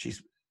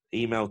she's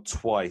emailed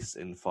twice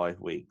in 5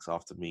 weeks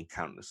after me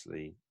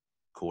countlessly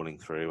calling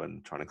through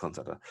and trying to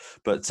contact her.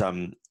 But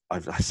I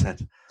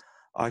said,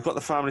 I've got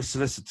the family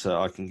solicitor.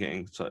 I can get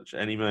in touch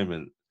any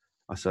moment.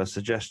 I said, I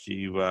suggest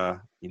you,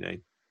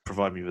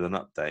 provide me with an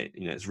update.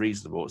 It's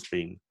reasonable. It's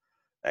been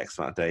X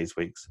amount of days,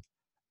 weeks,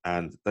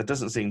 and that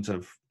doesn't seem to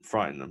have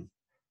frightened them.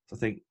 So I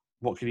think,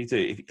 what can you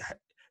do?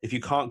 if you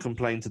can't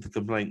complain to the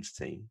complaints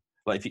team,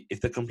 like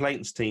if the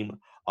complaints team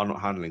are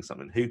not handling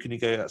something, who can you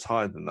go that's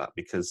higher than that?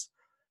 Because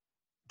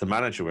the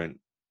manager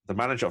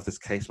of this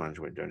case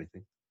manager won't do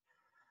anything.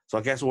 So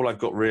I guess all I've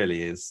got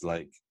really is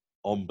like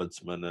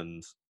ombudsman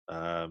and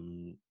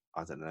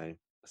I don't know,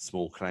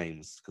 small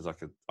claims, because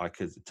I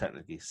could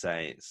technically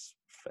say it's,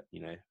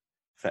 you know,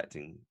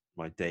 affecting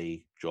my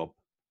day job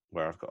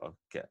where I've got to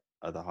get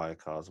other hire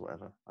cars or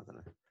whatever. I don't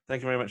know.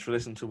 Thank you very much for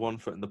listening to One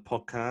Foot in the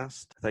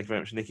podcast. Thank you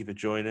very much, Nikki, for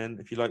joining.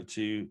 If you'd like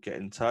to get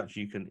in touch,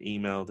 you can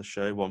email the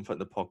show,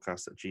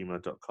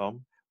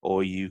 onefootthepodcast@gmail.com,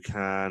 or you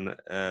can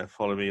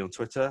follow me on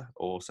Twitter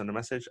or send a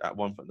message at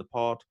One Foot in the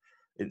Pod,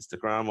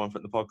 Instagram, One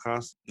Foot in the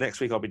Podcast.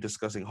 Next week, I'll be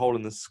discussing Hole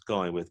in the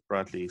Sky with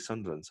Bradley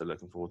Sunderland, so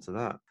looking forward to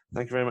that.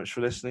 Thank you very much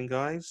for listening,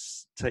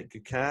 guys. Take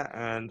good care,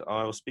 and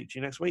I will speak to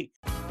you next week.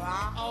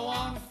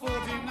 1 foot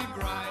in the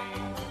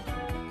grave.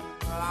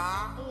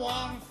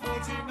 1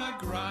 foot in the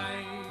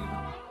grave.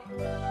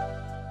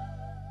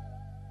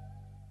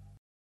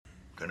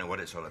 Don't know what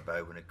it's all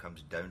about when it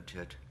comes down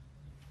to it.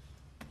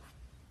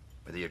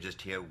 Whether you're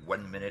just here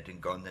 1 minute and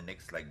gone the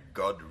next, like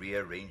God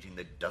rearranging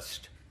the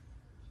dust.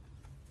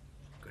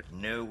 Got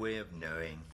no way of knowing.